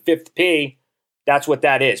 P's, the 5th P, that's what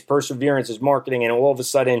that is. Perseverance is marketing, and all of a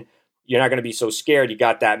sudden you're not going to be so scared. You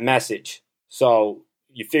got that message. So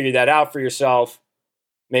you figured that out for yourself.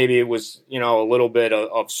 Maybe it was, a little bit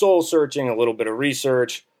of soul searching, a little bit of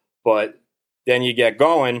research, but then you get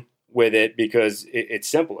going with it because it's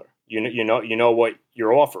simpler. You know what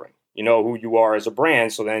you're offering. You know who you are as a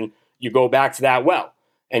brand, so then you go back to that well,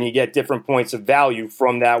 and you get different points of value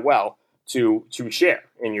from that well to share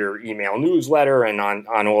in your email newsletter and on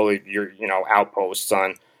all of your outposts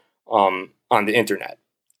on the internet.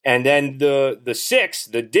 And then the 6,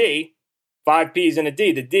 the D, 5 P's and a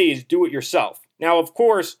D. The D is do it yourself. Now, of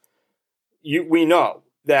course, we know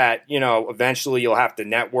that eventually you'll have to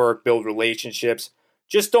network, build relationships.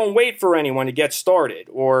 Just don't wait for anyone to get started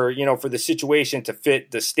or, for the situation to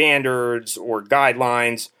fit the standards or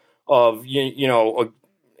guidelines of,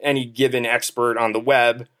 any given expert on the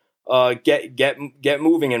web. Get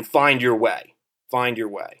moving and find your way. Find your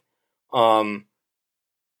way.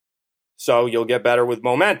 So you'll get better with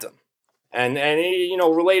momentum. And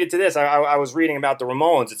related to this, I was reading about the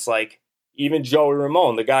Ramones. It's like even Joey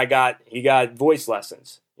Ramone, the guy got voice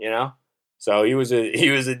lessons. you know? So he was a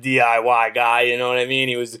DIY guy, you know what I mean?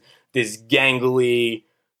 He was this gangly,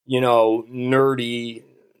 nerdy,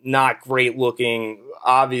 not great looking.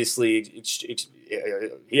 Obviously,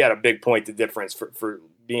 he had a big point of difference for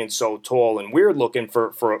being so tall and weird looking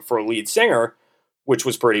for a lead singer, which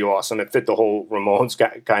was pretty awesome. It fit the whole Ramones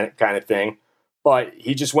kind of thing. But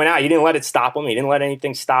he just went out. He didn't let it stop him. He didn't let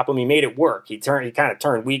anything stop him. He made it work. He kind of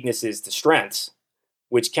turned weaknesses to strengths,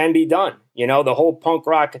 which can be done. The whole punk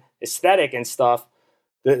rock aesthetic and stuff.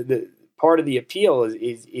 The part of the appeal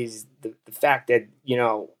is the fact that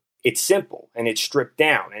it's simple and it's stripped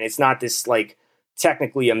down and it's not this like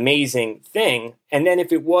technically amazing thing. And then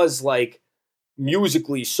if it was like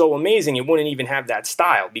musically so amazing, it wouldn't even have that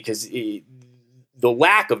style because the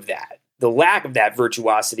lack of that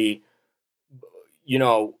virtuosity.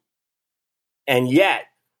 And yet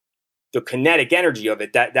the kinetic energy of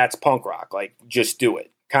it, that's punk rock. Like, just do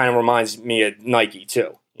it. Kind of reminds me of Nike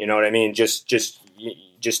too. You know what I mean? Just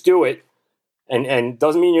do it. And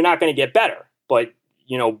doesn't mean you're not going to get better, but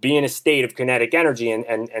be in a state of kinetic energy and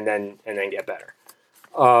then get better.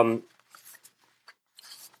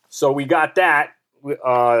 So we got that.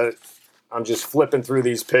 I'm just flipping through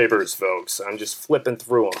these papers, folks. I'm just flipping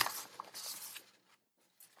through them.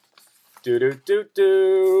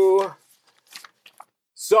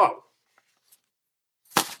 So,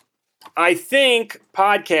 I think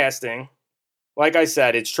podcasting, like I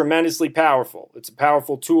said, it's tremendously powerful. It's a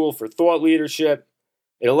powerful tool for thought leadership.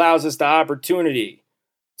 It allows us the opportunity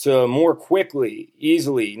to more quickly,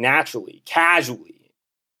 easily, naturally, casually,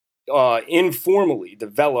 informally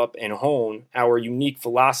develop and hone our unique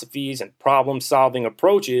philosophies and problem-solving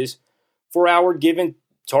approaches for our given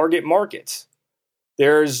target markets.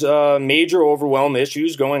 There's major overwhelm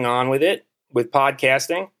issues going on with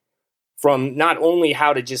podcasting, from not only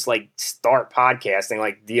how to just like start podcasting,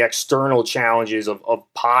 like the external challenges of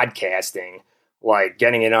podcasting, like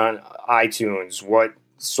getting it on iTunes, what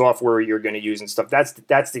software you're going to use and stuff. That's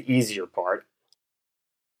the easier part.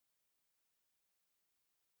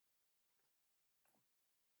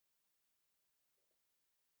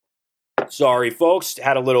 Sorry, folks,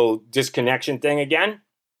 had a little disconnection thing again,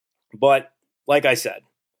 but like I said,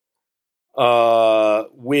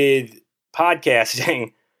 with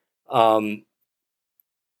podcasting,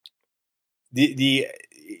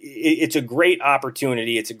 it's a great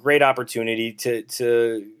opportunity. It's a great opportunity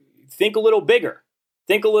to think a little bigger.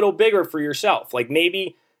 Think a little bigger for yourself. Like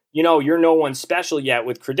maybe you're no one special yet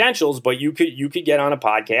with credentials, but you could get on a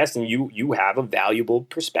podcast and you have a valuable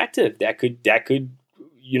perspective that could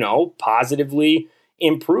positively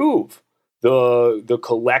improve the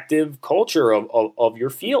collective culture of your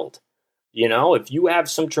field. If you have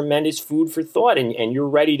some tremendous food for thought and you're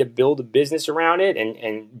ready to build a business around it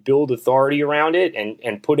and build authority around it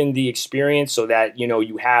and put in the experience so that,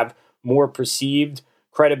 you have more perceived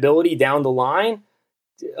credibility down the line,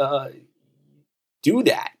 do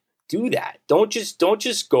that. Don't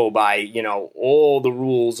just go by, all the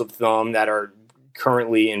rules of thumb that are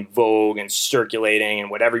currently in vogue and circulating and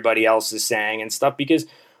what everybody else is saying and stuff, because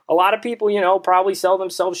a lot of people, probably sell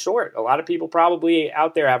themselves short. A lot of people probably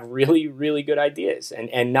out there have really, really good ideas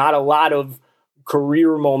and not a lot of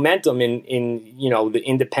career momentum in the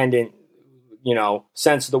independent,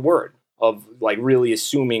 sense of the word of like really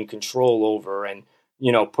assuming control over and,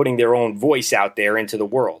 putting their own voice out there into the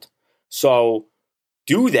world. So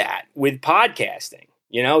do that with podcasting,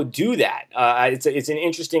 do that. It's an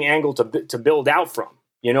interesting angle to build out from,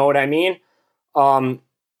 you know what I mean?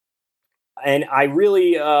 And I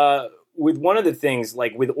really, with one of the things,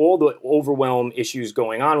 like with all the overwhelm issues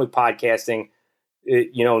going on with podcasting,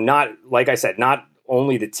 not, like I said, not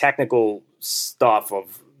only the technical stuff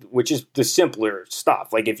which is the simpler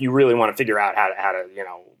stuff. Like if you really want to figure out how to,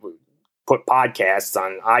 put podcasts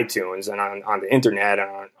on iTunes and on the internet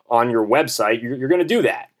and on your website, you're going to do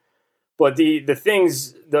that. But the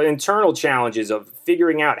things, the internal challenges of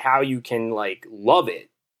figuring out how you can like love it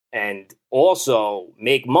and also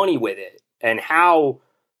make money with it, and how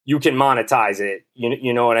you can monetize it,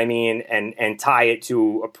 you know what I mean, and tie it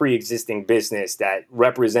to a pre-existing business that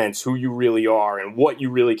represents who you really are and what you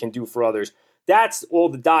really can do for others. That's all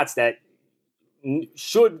the dots that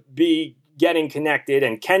should be getting connected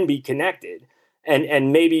and can be connected.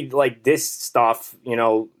 And maybe like this stuff,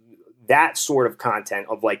 that sort of content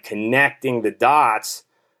of like connecting the dots,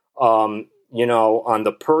 on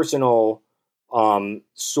the personal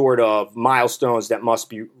sort of milestones that must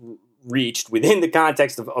be reached within the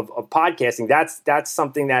context of podcasting. That's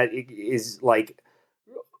something that is like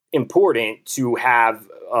important to have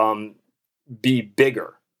be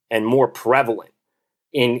bigger and more prevalent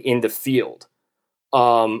in the field.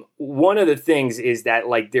 One of the things is that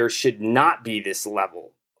like there should not be this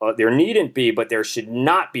level. There needn't be, but there should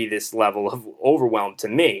not be this level of overwhelm to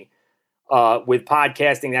me with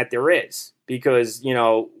podcasting that there is. Because,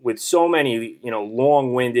 with so many,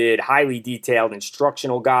 long-winded, highly detailed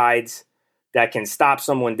instructional guides that can stop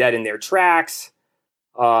someone dead in their tracks,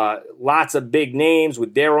 lots of big names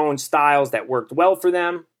with their own styles that worked well for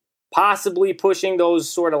them, possibly pushing those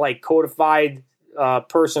sort of like codified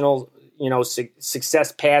personal,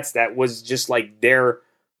 success paths that was just like their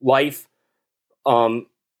life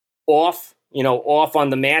off on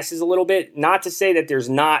the masses a little bit. Not to say that there's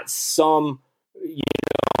not some,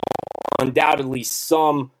 undoubtedly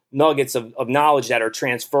some nuggets of knowledge that are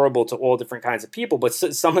transferable to all different kinds of people, but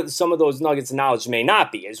some of those nuggets of knowledge may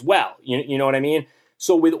not be as well. You know what I mean?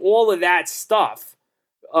 So with all of that stuff,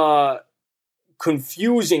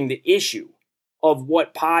 confusing the issue of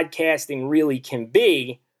what podcasting really can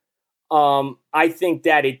be, I think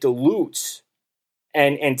that it dilutes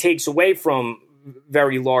and takes away from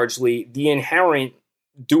very largely the inherent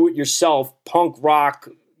do-it-yourself punk rock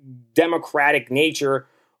democratic nature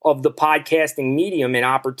of the podcasting medium and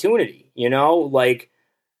opportunity. Like,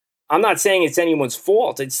 I'm not saying it's anyone's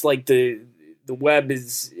fault. It's like the web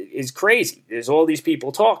is crazy. There's all these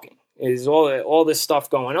people talking. There's all this stuff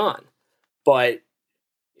going on. But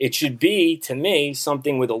it should be, to me,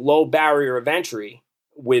 something with a low barrier of entry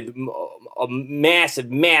with a massive,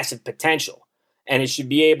 massive potential. And it should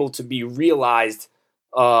be able to be realized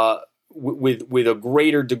with a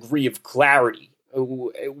greater degree of clarity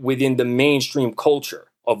within the mainstream culture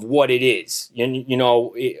of what it is,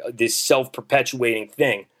 this self-perpetuating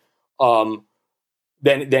thing, than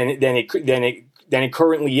it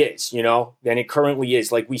currently is, than it currently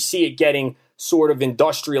is. Like, we see it getting sort of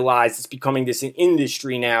industrialized. It's becoming this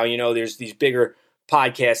industry now. There's these bigger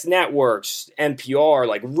podcast networks, NPR,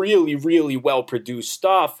 like really, really well-produced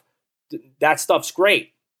stuff. That stuff's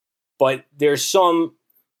great. But there's some,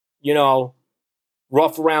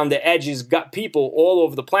 rough around the edges got people all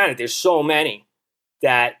over the planet. There's so many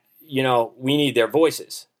that, we need their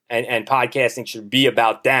voices, and podcasting should be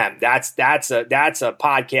about them. That's a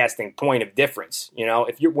podcasting point of difference.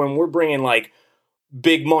 When we're bringing like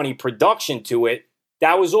big money production to it,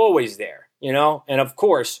 that was always there, and of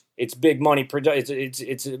course it's big money.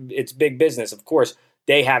 It's big business. Of course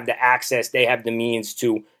they have the access, they have the means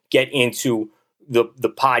to get into the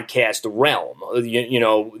podcast realm,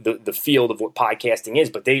 the field of what podcasting is,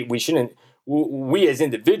 but we as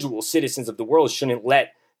individual citizens of the world shouldn't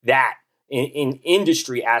let that in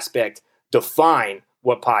industry aspect define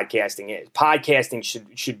what podcasting is. Podcasting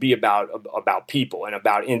should be about people and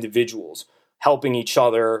about individuals helping each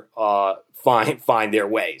other find their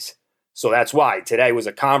ways. So that's why today was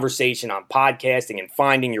a conversation on podcasting and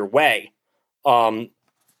finding your way. I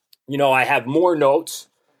have more notes,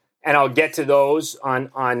 and I'll get to those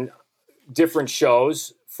on different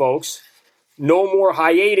shows, folks. No more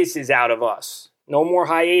hiatuses out of us. No more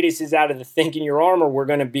hiatuses out of the Think in Your Armor. We're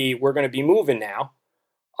gonna be moving now.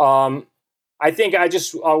 I think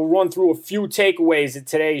I'll run through a few takeaways of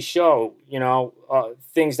today's show.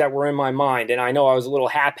 Things that were in my mind, and I know I was a little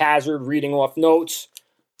haphazard, reading off notes,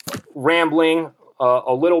 rambling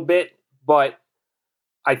a little bit, but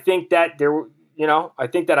I think that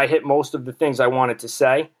I hit most of the things I wanted to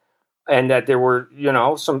say. And that there were,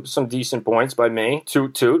 some decent points by me.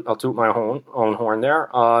 Toot. I'll toot my own horn there.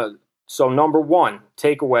 So number one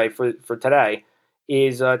takeaway for today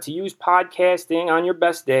is to use podcasting on your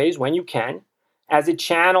best days when you can as a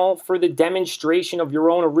channel for the demonstration of your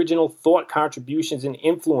own original thought contributions and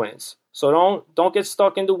influence. So don't get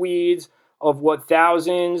stuck in the weeds of what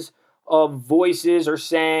thousands of voices are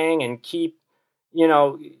saying and keep,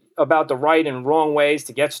 about the right and wrong ways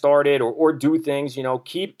to get started or do things.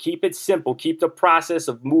 Keep it simple. Keep the process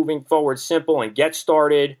of moving forward simple and get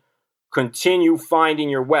started. Continue finding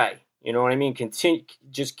your way. You know what I mean?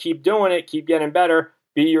 Just keep doing it. Keep getting better.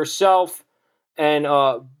 Be yourself, and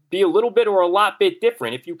be a little bit or a lot bit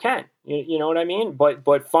different if you can. You know what I mean?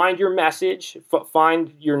 But find your message,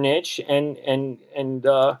 find your niche, and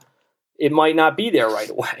it might not be there right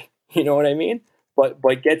away. You know what I mean?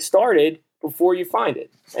 But get started before you find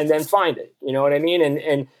it, and then find it. You know what I mean?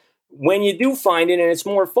 And when you do find it and it's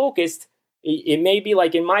more focused, it may be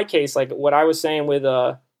like in my case, like what I was saying with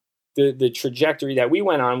the trajectory that we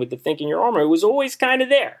went on with the Think in Your Armor. It was always kind of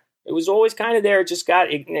there. It was always kind of there. It just got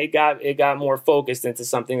more focused into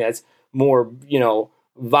something that's more,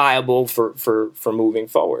 viable for moving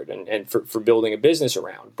forward and for building a business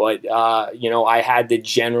around. But I had the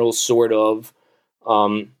general sort of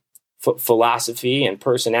philosophy and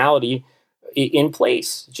personality in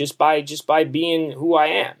place just by being who I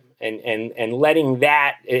am and letting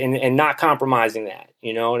that and not compromising that.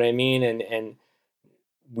 You know what I mean? And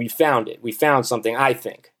we found it. We found something. I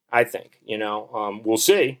think. We'll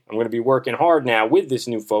see. I'm going to be working hard now with this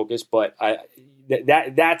new focus, but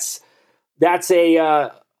that's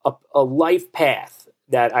a life path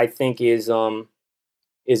that I think is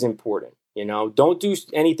important. Don't do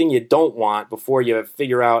anything you don't want before you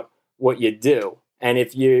figure out what you do. And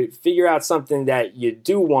if you figure out something that you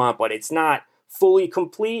do want, but it's not fully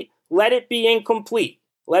complete, let it be incomplete.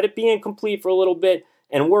 Let it be incomplete for a little bit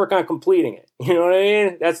and work on completing it. You know what I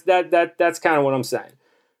mean? That's kind of what I'm saying.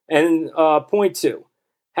 And point 2,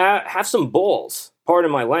 have some balls.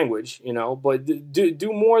 Pardon my language, but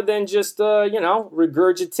do more than just,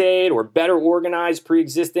 regurgitate or better organize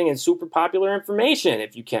pre-existing and super popular information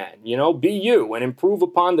if you can. Be you and improve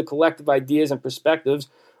upon the collective ideas and perspectives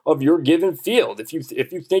of your given field if you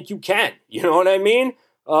think you can. You know what I mean?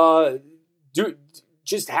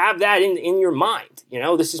 Just have that in your mind.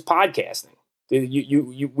 This is podcasting.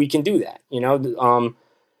 We can do that.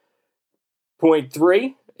 Point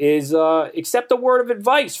 3 is accept a word of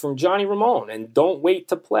advice from Johnny Ramone and don't wait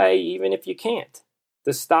to play even if you can't.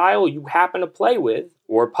 The style you happen to play with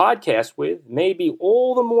or podcast with may be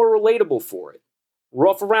all the more relatable for it.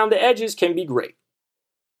 Rough around the edges can be great.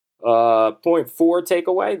 Point 4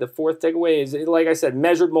 takeaway. The fourth takeaway is, like I said,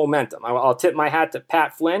 measured momentum. I'll tip my hat to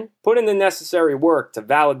Pat Flynn. Put in the necessary work to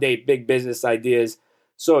validate big business ideas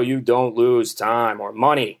so you don't lose time or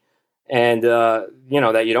money and,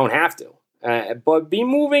 that you don't have to. But be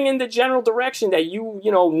moving in the general direction that you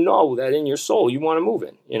know that in your soul you want to move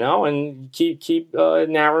in, and keep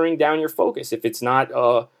narrowing down your focus. If it's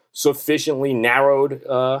not sufficiently narrowed,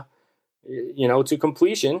 to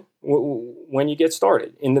completion when you get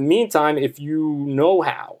started. In the meantime, if you know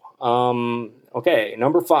how,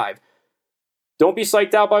 number 5, don't be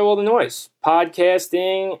psyched out by all the noise.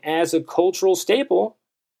 Podcasting as a cultural staple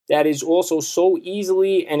that is also so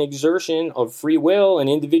easily an exertion of free will and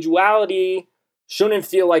individuality shouldn't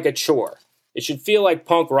feel like a chore. It should feel like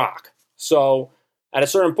punk rock. So at a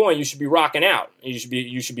certain point, you should be rocking out. You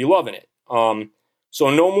should be loving it. So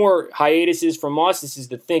no more hiatuses from us. This is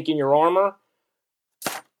the Think in Your Armor.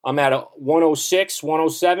 I'm at 106,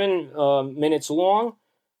 107 minutes long.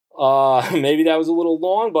 Maybe that was a little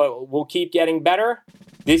long, but we'll keep getting better.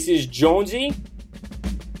 This is Jonesy.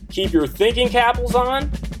 Keep your thinking capsules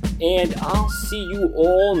on. And I'll see you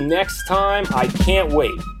all next time. I can't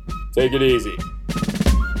wait. Take it easy.